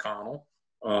Mitch McConnell,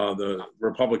 the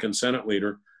Republican Senate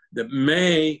leader, that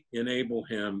may enable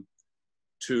him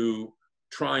to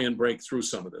try and break through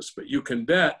some of this. But you can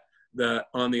bet that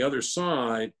on the other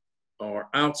side or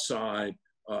outside,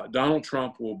 Donald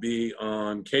Trump will be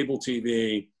on cable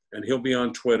TV, and he'll be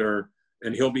on Twitter,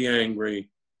 and he'll be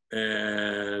angry.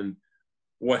 And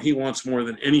what he wants more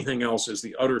than anything else is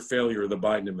the utter failure of the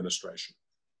Biden administration.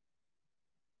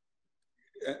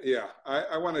 Yeah,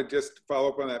 I want to just follow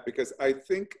up on that, because I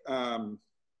think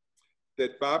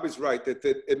that Bob is right, that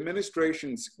the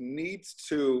administrations needs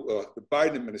to, the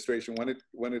Biden administration,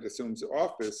 when it assumes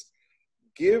office,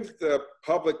 give the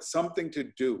public something to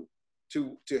do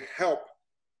to help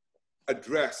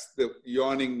address the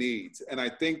yawning needs. And I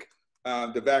think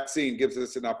the vaccine gives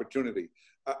us an opportunity.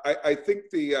 I think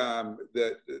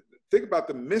think about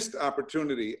the missed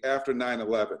opportunity after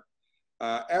 9/11.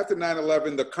 After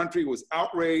 9/11, the country was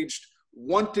outraged,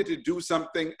 wanted to do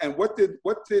something, and what did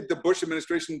the Bush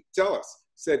administration tell us?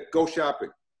 Said, go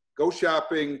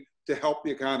shopping to help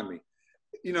the economy.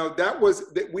 You know,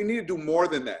 we need to do more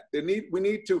than that. We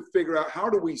need to figure out, how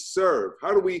do we serve?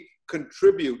 How do we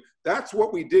contribute That's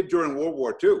what we did during World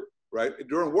War II, right?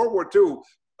 During World War II,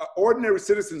 ordinary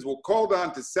citizens were called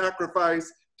on to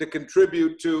sacrifice, to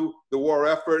contribute to the war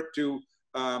effort.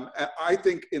 I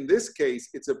think in this case,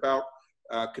 it's about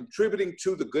contributing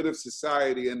to the good of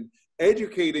society and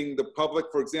educating the public,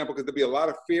 for example, because there'll be a lot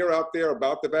of fear out there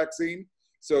about the vaccine.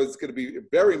 So it's going to be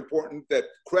very important that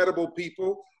credible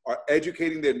people are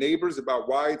educating their neighbors about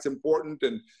why it's important,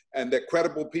 and that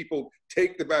credible people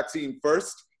take the vaccine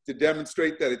first to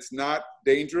demonstrate that it's not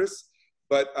dangerous.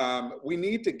 But we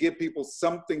need to give people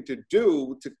something to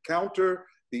do to counter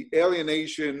the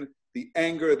alienation, the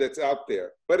anger that's out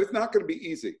there. But it's not going to be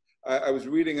easy. I was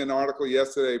reading an article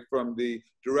yesterday from the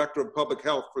director of public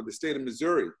health for the state of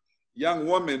Missouri, young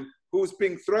woman who's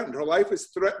being threatened. Her life is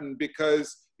threatened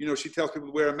because, she tells people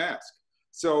to wear a mask.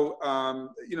 So,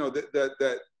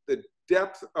 the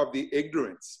depth of the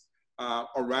ignorance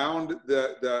around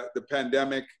the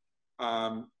pandemic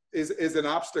is an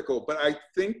obstacle. But I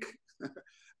think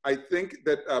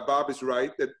that Bob is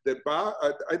right.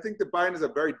 I think that Biden is a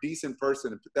very decent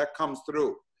person. That comes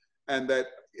through, and that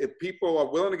if people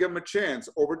are willing to give him a chance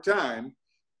over time,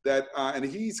 and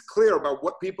he's clear about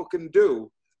what people can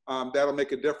do, that'll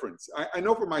make a difference. I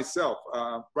know for myself,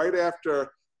 right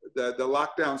after the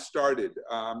lockdown started,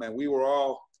 and we were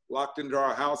all locked into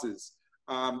our houses,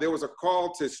 there was a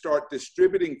call to start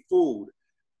distributing food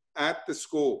at the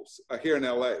schools here in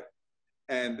LA.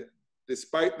 And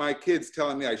despite my kids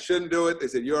telling me I shouldn't do it, they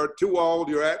said, you're too old,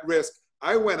 you're at risk.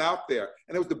 I went out there,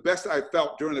 and it was the best I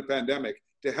felt during the pandemic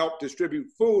to help distribute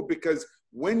food, because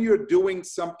when you're doing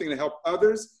something to help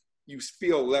others, you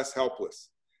feel less helpless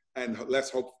and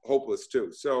less hopeless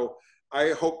too. So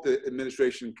I hope the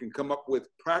administration can come up with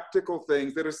practical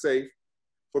things that are safe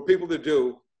for people to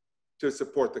do to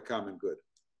support the common good.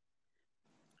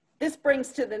 This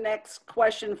brings to the next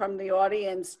question from the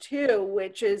audience too,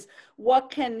 which is, what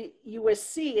can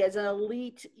USC as an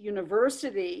elite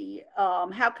university,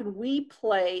 how can we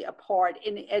play a part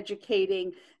in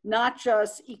educating not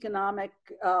just economic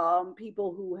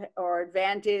people who are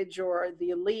advantaged or the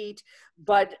elite,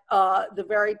 but the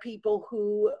very people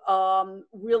who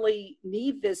really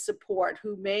need this support,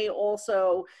 who may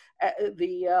also,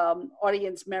 the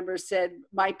audience members said,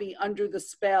 might be under the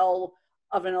spell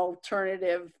of an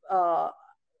alternative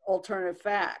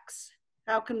facts.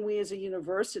 How can we as a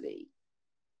university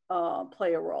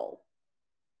play a role?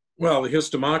 Well, the His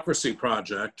Democracy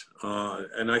Project,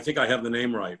 and I think I have the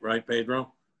name right,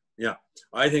 Pedro? Yeah,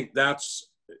 I think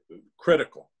that's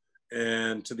critical.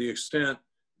 And to the extent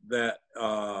that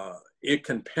it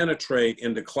can penetrate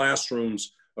into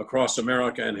classrooms across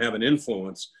America and have an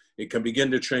influence, it can begin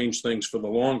to change things for the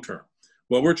long term.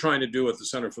 What we're trying to do at the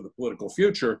Center for the Political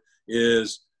Future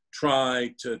is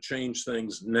try to change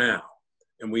things now.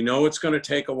 And we know it's going to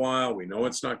take a while. We know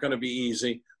it's not going to be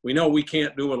easy. We know we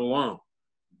can't do it alone,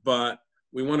 but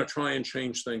we want to try and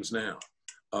change things now.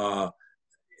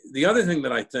 The other thing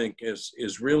that I think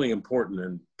is really important,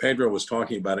 and Pedro was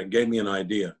talking about it, gave me an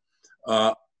idea.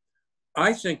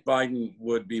 I think Biden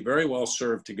would be very well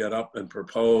served to get up and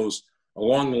propose,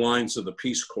 along the lines of the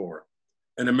Peace Corps,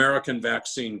 an American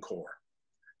Vaccine Corps.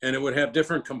 And it would have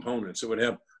different components. It would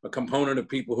have a component of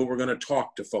people who were going to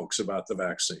talk to folks about the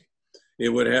vaccine. It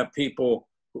would have people,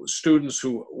 students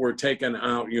who were taken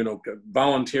out,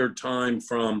 volunteered time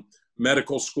from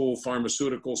medical school,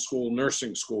 pharmaceutical school,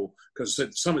 nursing school, because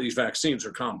some of these vaccines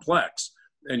are complex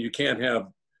and you can't have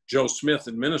Joe Smith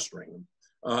administering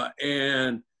them,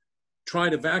 and try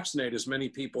to vaccinate as many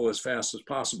people as fast as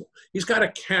possible. He's got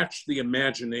to catch the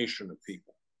imagination of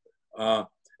people.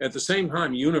 At the same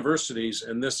time, universities,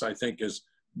 and this I think is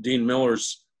Dean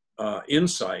Miller's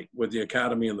insight with the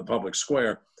Academy and the Public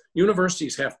Square,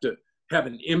 universities have to have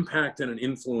an impact and an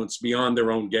influence beyond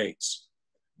their own gates,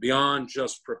 beyond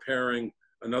just preparing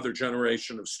another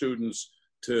generation of students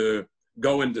to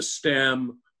go into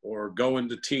STEM or go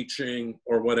into teaching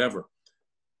or whatever.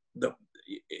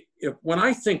 When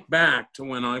I think back to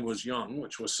when I was young,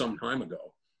 which was some time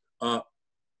ago,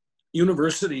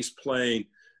 universities played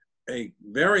a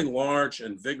very large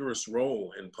and vigorous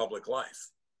role in public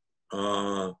life.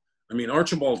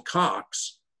 Archibald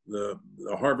Cox, the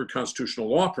Harvard constitutional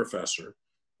law professor,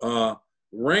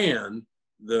 ran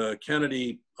the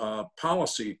Kennedy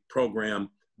policy program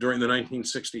during the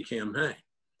 1960 campaign.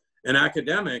 And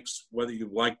academics, whether you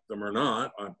like them or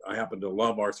not, I happen to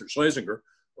love Arthur Schlesinger,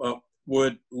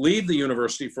 would leave the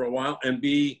university for a while and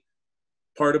be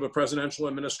part of a presidential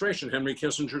administration. Henry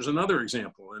Kissinger is another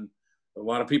example, and a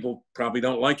lot of people probably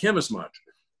don't like him as much.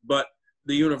 But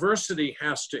the university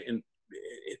has to,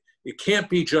 it can't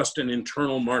be just an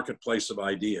internal marketplace of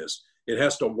ideas. It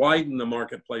has to widen the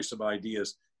marketplace of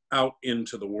ideas out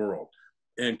into the world,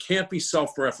 and can't be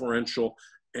self-referential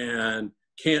and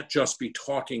can't just be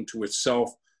talking to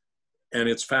itself and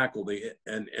its faculty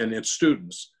and its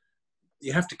students.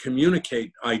 You have to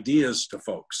communicate ideas to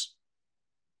folks.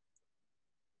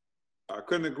 I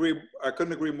couldn't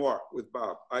agree more with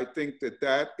Bob. I think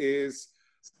that is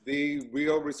the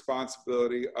real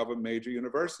responsibility of a major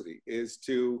university, is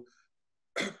to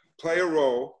play a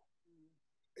role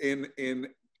in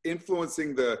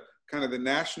influencing the kind of the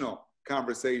national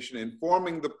conversation,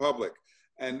 informing the public.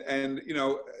 And you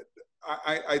know,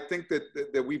 I think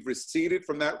that we've receded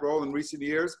from that role in recent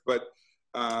years, but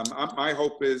my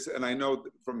hope is, and I know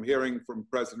from hearing from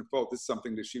President Folt, this is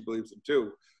something that she believes in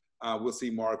too, we'll see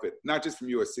more of it, not just from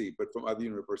USC, but from other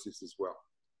universities as well.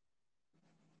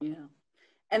 Yeah.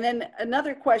 And then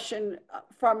another question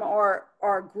from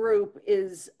our group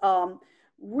is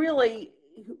really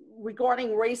regarding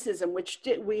racism, which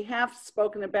we have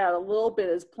spoken about a little bit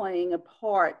as playing a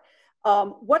part.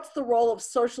 What's the role of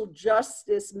social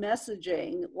justice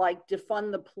messaging, like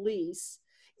defund the police,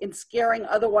 in scaring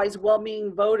otherwise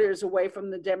well-meaning voters away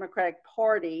from the Democratic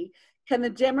Party? Can the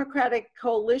Democratic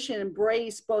coalition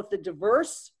embrace both the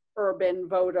diverse urban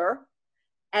voter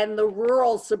and the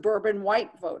rural suburban white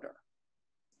voter?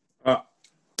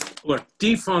 Look,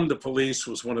 defund the police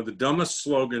was one of the dumbest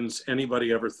slogans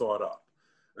anybody ever thought up.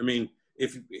 I mean,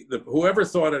 whoever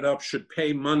thought it up should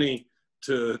pay money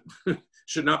to,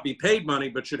 should not be paid money,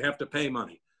 but should have to pay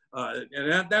money.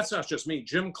 And that's not just me.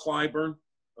 Jim Clyburn,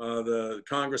 the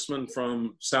congressman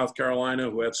from South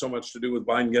Carolina who had so much to do with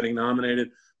Biden getting nominated,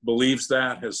 believes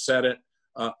that, has said it.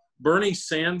 Bernie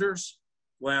Sanders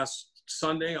last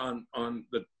Sunday on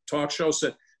the talk show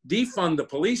said, defund the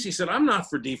police. He said, I'm not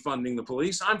for defunding the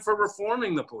police. I'm for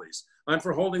reforming the police. I'm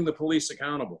for holding the police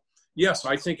accountable. Yes,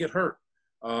 I think it hurt.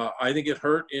 I think it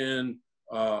hurt in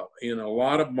a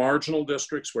lot of marginal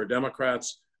districts where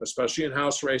Democrats, especially in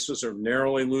House races, are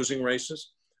narrowly losing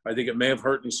races. I think it may have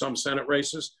hurt in some Senate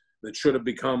races that should have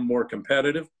become more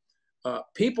competitive.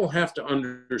 People have to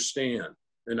understand,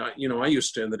 and I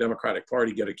used to in the Democratic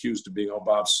Party get accused of being, oh,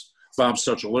 Bob's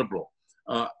such a liberal.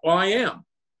 Well, I am,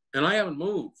 and I haven't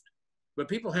moved. But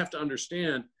people have to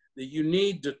understand that you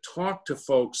need to talk to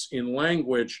folks in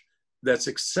language that's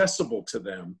accessible to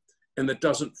them and that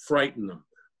doesn't frighten them.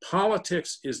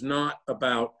 Politics is not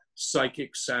about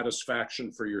psychic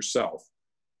satisfaction for yourself.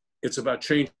 It's about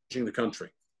changing the country.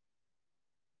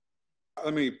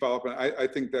 Let me follow up. I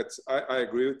think I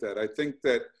agree with that. I think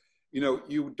that,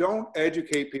 you don't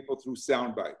educate people through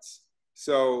sound bites.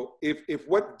 So if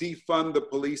what defund the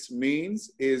police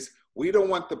means is we don't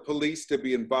want the police to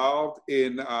be involved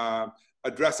in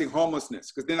addressing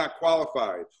homelessness because they're not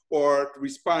qualified, or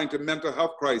responding to mental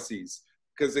health crises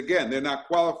because, again, they're not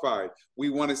qualified. We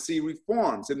want to see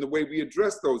reforms in the way we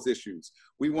address those issues.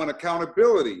 We want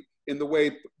accountability in the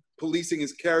way policing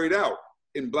is carried out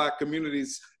in Black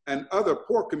communities and other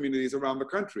poor communities around the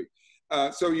country.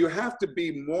 So you have to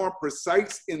be more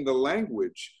precise in the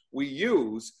language we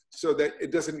use so that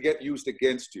it doesn't get used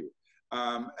against you.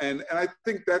 And I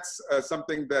think that's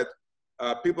something that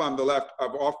people on the left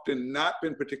have often not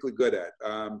been particularly good at,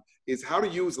 is how to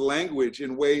use language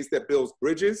in ways that builds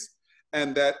bridges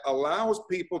and that allows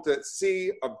people to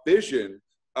see a vision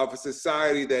of a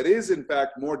society that is in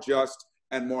fact more just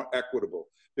and more equitable.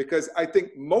 Because I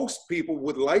think most people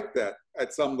would like that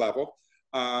at some level,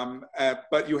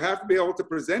 but you have to be able to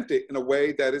present it in a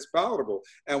way that is palatable.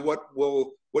 And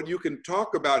what you can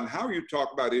talk about and how you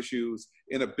talk about issues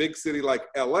in a big city like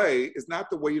LA is not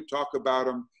the way you talk about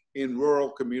them in rural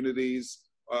communities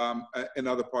in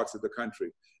other parts of the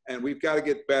country. And we've got to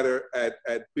get better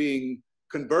at being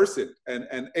conversant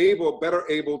and better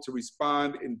able to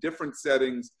respond in different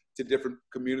settings to different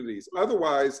communities.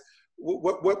 Otherwise,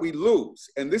 what we lose,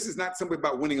 and this is not simply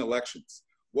about winning elections,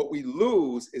 what we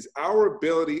lose is our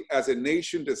ability as a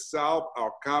nation to solve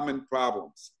our common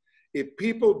problems. If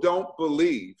people don't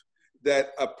believe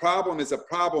that a problem is a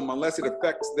problem unless it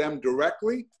affects them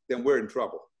directly, then we're in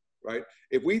trouble, right?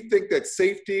 If we think that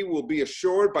safety will be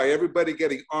assured by everybody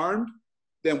getting armed,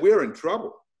 then we're in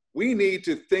trouble. We need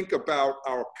to think about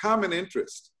our common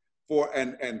interest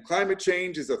and climate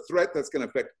change is a threat that's going to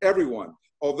affect everyone,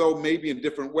 although maybe in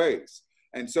different ways.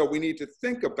 And so we need to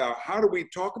think about how do we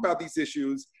talk about these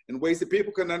issues in ways that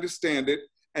people can understand it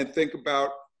and think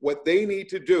about what they need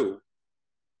to do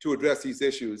to address these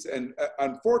issues. And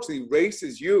unfortunately, race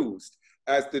is used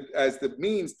as the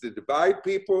means to divide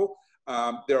people.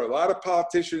 There are a lot of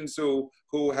politicians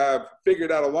who have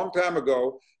figured out a long time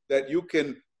ago that you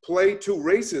can play to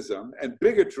racism and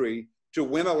bigotry to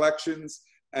win elections,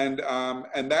 and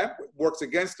that works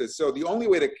against us. So the only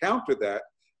way to counter that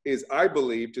is, I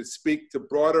believe, to speak to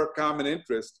broader common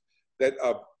interest that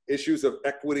issues of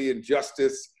equity and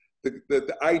justice,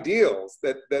 the ideals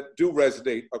that do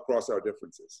resonate across our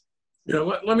differences. You know,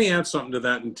 let me add something to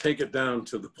that and take it down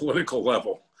to the political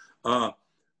level. Biden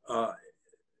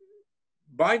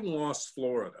lost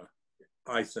Florida,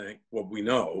 I think, what we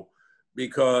know,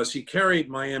 because he carried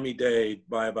Miami-Dade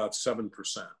by about 7%.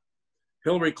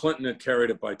 Hillary Clinton had carried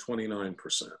it by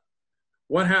 29%.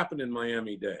 What happened in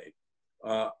Miami-Dade?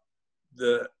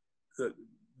 The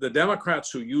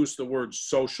Democrats who used the word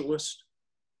socialist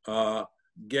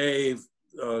gave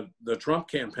the Trump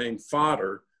campaign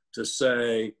fodder to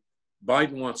say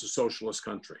Biden wants a socialist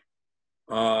country.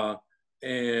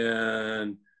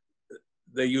 And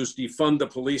they used defund the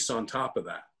police on top of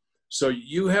that. So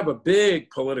you have a big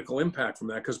political impact from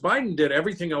that, because Biden did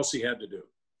everything else he had to do.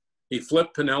 He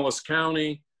flipped Pinellas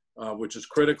County, which is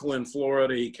critical in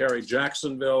Florida. He carried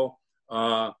Jacksonville,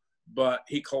 but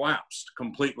he collapsed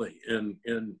completely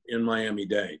in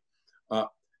Miami-Dade.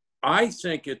 I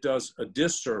think it does a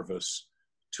disservice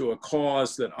to a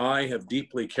cause that I have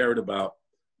deeply cared about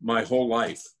my whole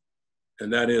life,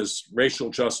 and that is racial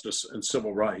justice and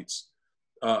civil rights,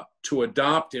 to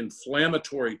adopt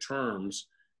inflammatory terms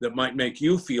that might make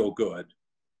you feel good,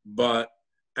 but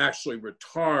actually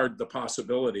retard the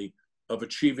possibility of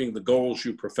achieving the goals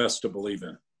you profess to believe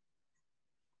in.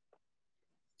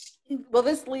 Well,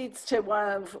 this leads to one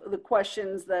of the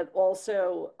questions that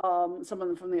also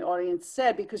someone from the audience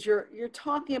said, because you're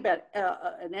talking about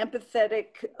an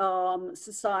empathetic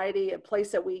society, a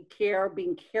place that we care,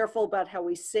 being careful about how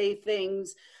we say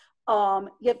things.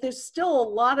 Yet there's still a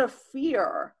lot of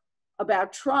fear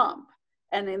about Trump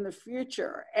and in the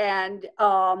future. And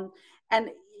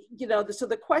you know, so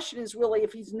the question is really,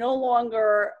 if he's no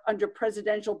longer under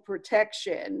presidential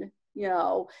protection, you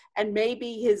know, and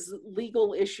maybe his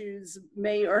legal issues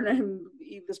may earn him,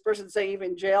 this person say,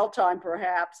 even jail time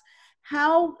perhaps,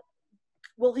 how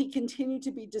will he continue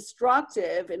to be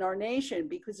destructive in our nation?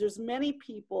 Because there's many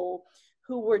people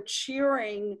who were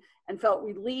cheering and felt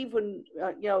relieved when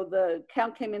you know, the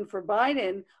count came in for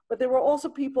Biden, but there were also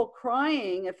people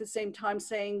crying at the same time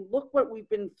saying, look what we've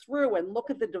been through and look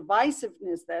at the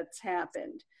divisiveness that's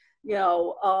happened. You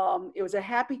know, it was a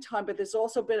happy time, but there's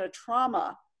also been a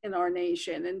trauma in our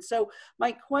nation. And so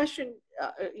my question,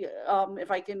 if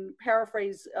I can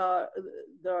paraphrase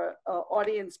the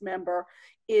audience member,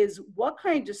 is what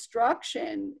kind of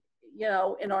destruction, you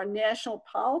know, in our national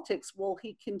politics will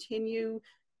he continue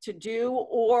to do?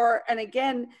 Or, and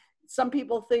again, some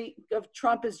people think of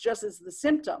Trump as just as the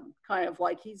symptom, kind of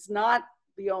like he's not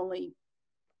the only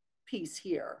piece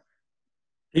here.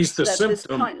 He's the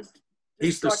symptom.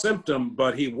 He's the symptom,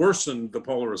 but he worsened the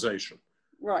polarization.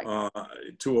 Right.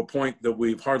 To a point that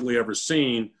we've hardly ever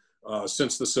seen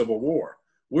since the Civil War.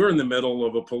 We're in the middle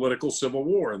of a political civil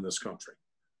war in this country.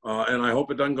 And I hope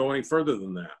it doesn't go any further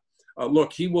than that.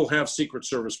 Look, he will have Secret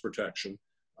Service protection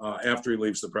after he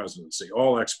leaves the presidency.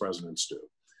 All ex-presidents do.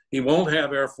 He won't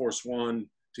have Air Force One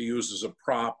to use as a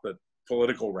prop at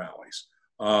political rallies.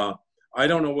 I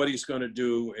don't know what he's going to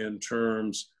do in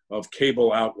terms of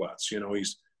cable outlets. You know,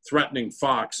 he's threatening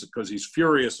Fox because he's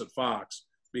furious at Fox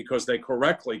because they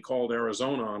correctly called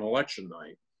Arizona on election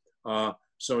night.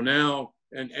 So now,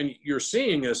 and you're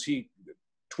seeing as he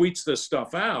tweets this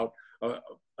stuff out,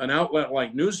 an outlet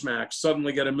like Newsmax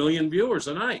suddenly get 1 million viewers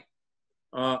a night.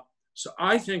 So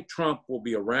I think Trump will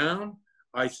be around.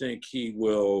 I think he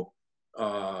will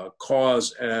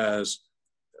cause as,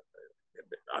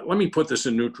 let me put this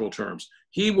in neutral terms.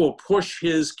 He will push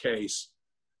his case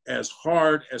as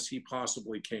hard as he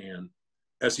possibly can,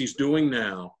 as he's doing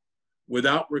now,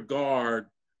 without regard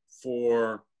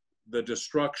for the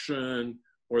destruction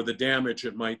or the damage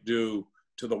it might do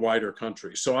to the wider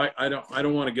country. So I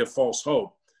don't want to give false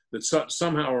hope that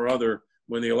somehow or other,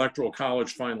 when the Electoral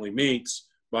College finally meets,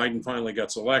 Biden finally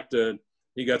gets elected,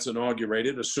 he gets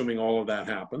inaugurated, assuming all of that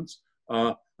happens.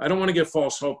 I don't want to give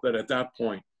false hope that at that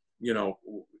point,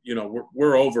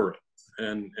 we're over it.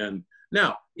 And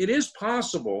now it is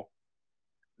possible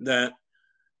that,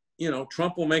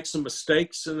 Trump will make some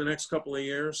mistakes in the next couple of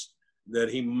years, that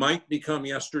he might become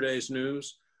yesterday's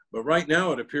news. But right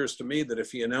now, it appears to me that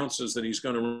if he announces that he's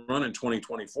going to run in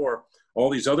 2024, all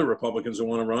these other Republicans who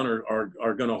want to run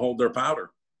are going to hold their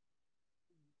powder.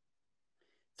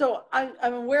 So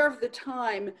I'm aware of the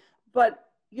time, but,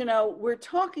 we're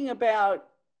talking about,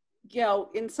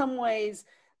 in some ways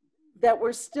that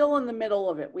we're still in the middle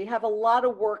of it. We have a lot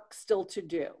of work still to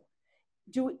do.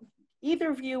 Do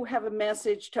either of you have a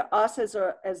message to us as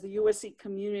the USC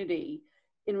community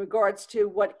in regards to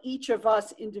what each of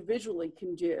us individually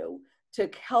can do to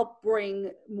help bring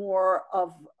more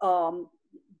of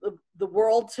the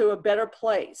world to a better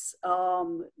place,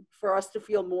 for us to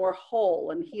feel more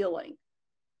whole and healing.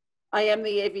 I am the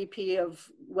AVP of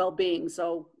well-being,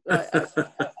 so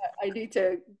I need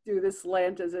to do this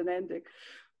Lent as an ending.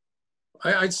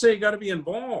 I'd say you got to be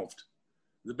involved.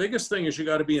 The biggest thing is you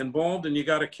got to be involved and you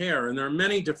got to care. And there are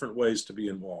many different ways to be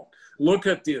involved. Look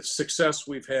at the success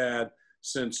we've had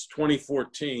since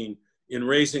 2014 in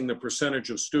raising the percentage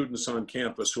of students on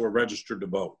campus who are registered to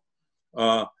vote.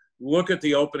 Look at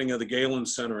the opening of the Galen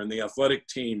Center and the athletic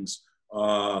teams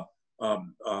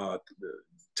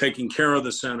taking care of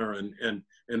the center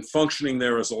and functioning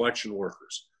there as election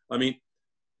workers. I mean,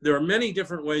 there are many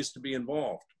different ways to be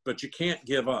involved, but you can't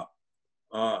give up.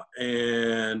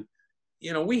 And,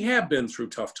 you know, we have been through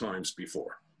tough times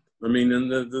before. I mean, in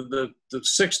the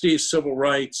 60s, civil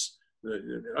rights,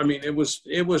 I mean, it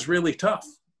was really tough.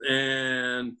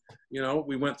 And, you know,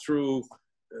 we went through,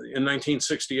 in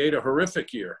 1968, a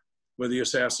horrific year with the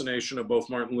assassination of both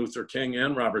Martin Luther King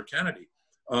and Robert Kennedy.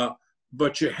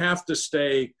 But you have to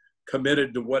stay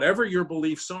committed to whatever your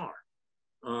beliefs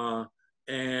are.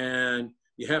 And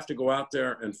you have to go out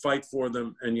there and fight for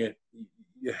them. And you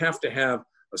have to have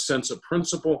a sense of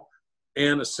principle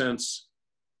and a sense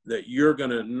that you're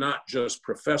going to not just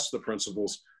profess the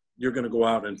principles, you're going to go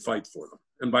out and fight for them.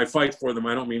 And by fight for them,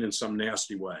 I don't mean in some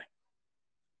nasty way.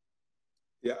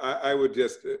 Yeah, I would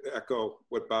just echo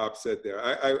what Bob said there.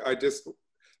 I just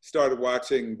started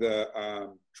watching the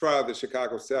trial of the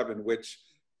Chicago 7, which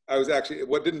I was actually,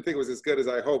 didn't think it was as good as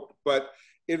I hoped, but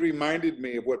it reminded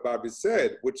me of what Bob has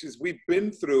said, which is we've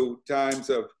been through times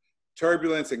of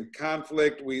turbulence and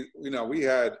conflict. We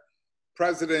had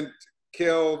president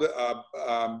killed,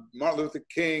 Martin Luther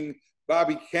King,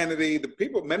 Bobby Kennedy.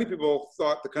 Many people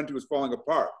thought the country was falling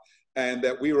apart and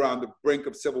that we were on the brink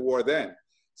of civil war then.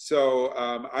 So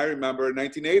I remember in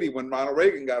 1980 when Ronald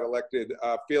Reagan got elected,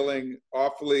 feeling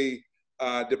awfully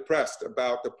depressed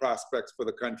about the prospects for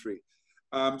the country.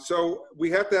 So we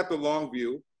have to have the long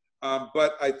view,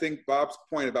 but I think Bob's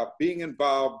point about being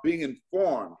involved, being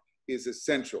informed is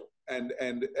essential.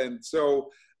 And so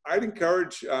I'd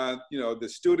encourage the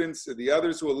students, the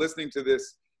others who are listening to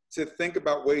this, to think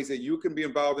about ways that you can be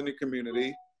involved in the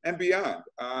community and beyond.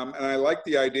 And I like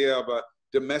the idea of a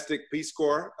domestic Peace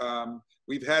Corps.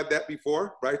 We've had that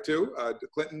before, right, too?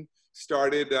 Clinton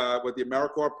started with the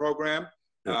AmeriCorps program.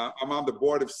 I'm on the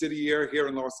board of City Year here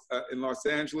in Los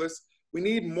Angeles. We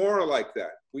need more like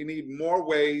that. We need more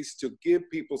ways to give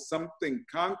people something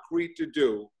concrete to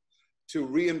do to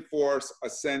reinforce a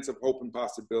sense of hope and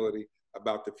possibility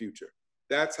about the future.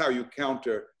 That's how you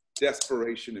counter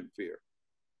desperation and fear.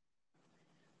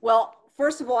 Well,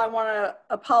 first of all, I want to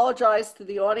apologize to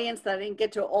the audience that I didn't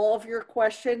get to all of your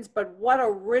questions, but what a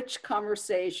rich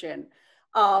conversation.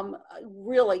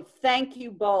 Really, thank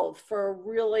you both for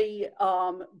really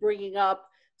bringing up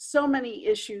so many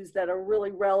issues that are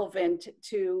really relevant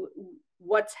to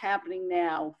what's happening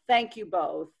now. Thank you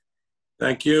both.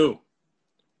 Thank you.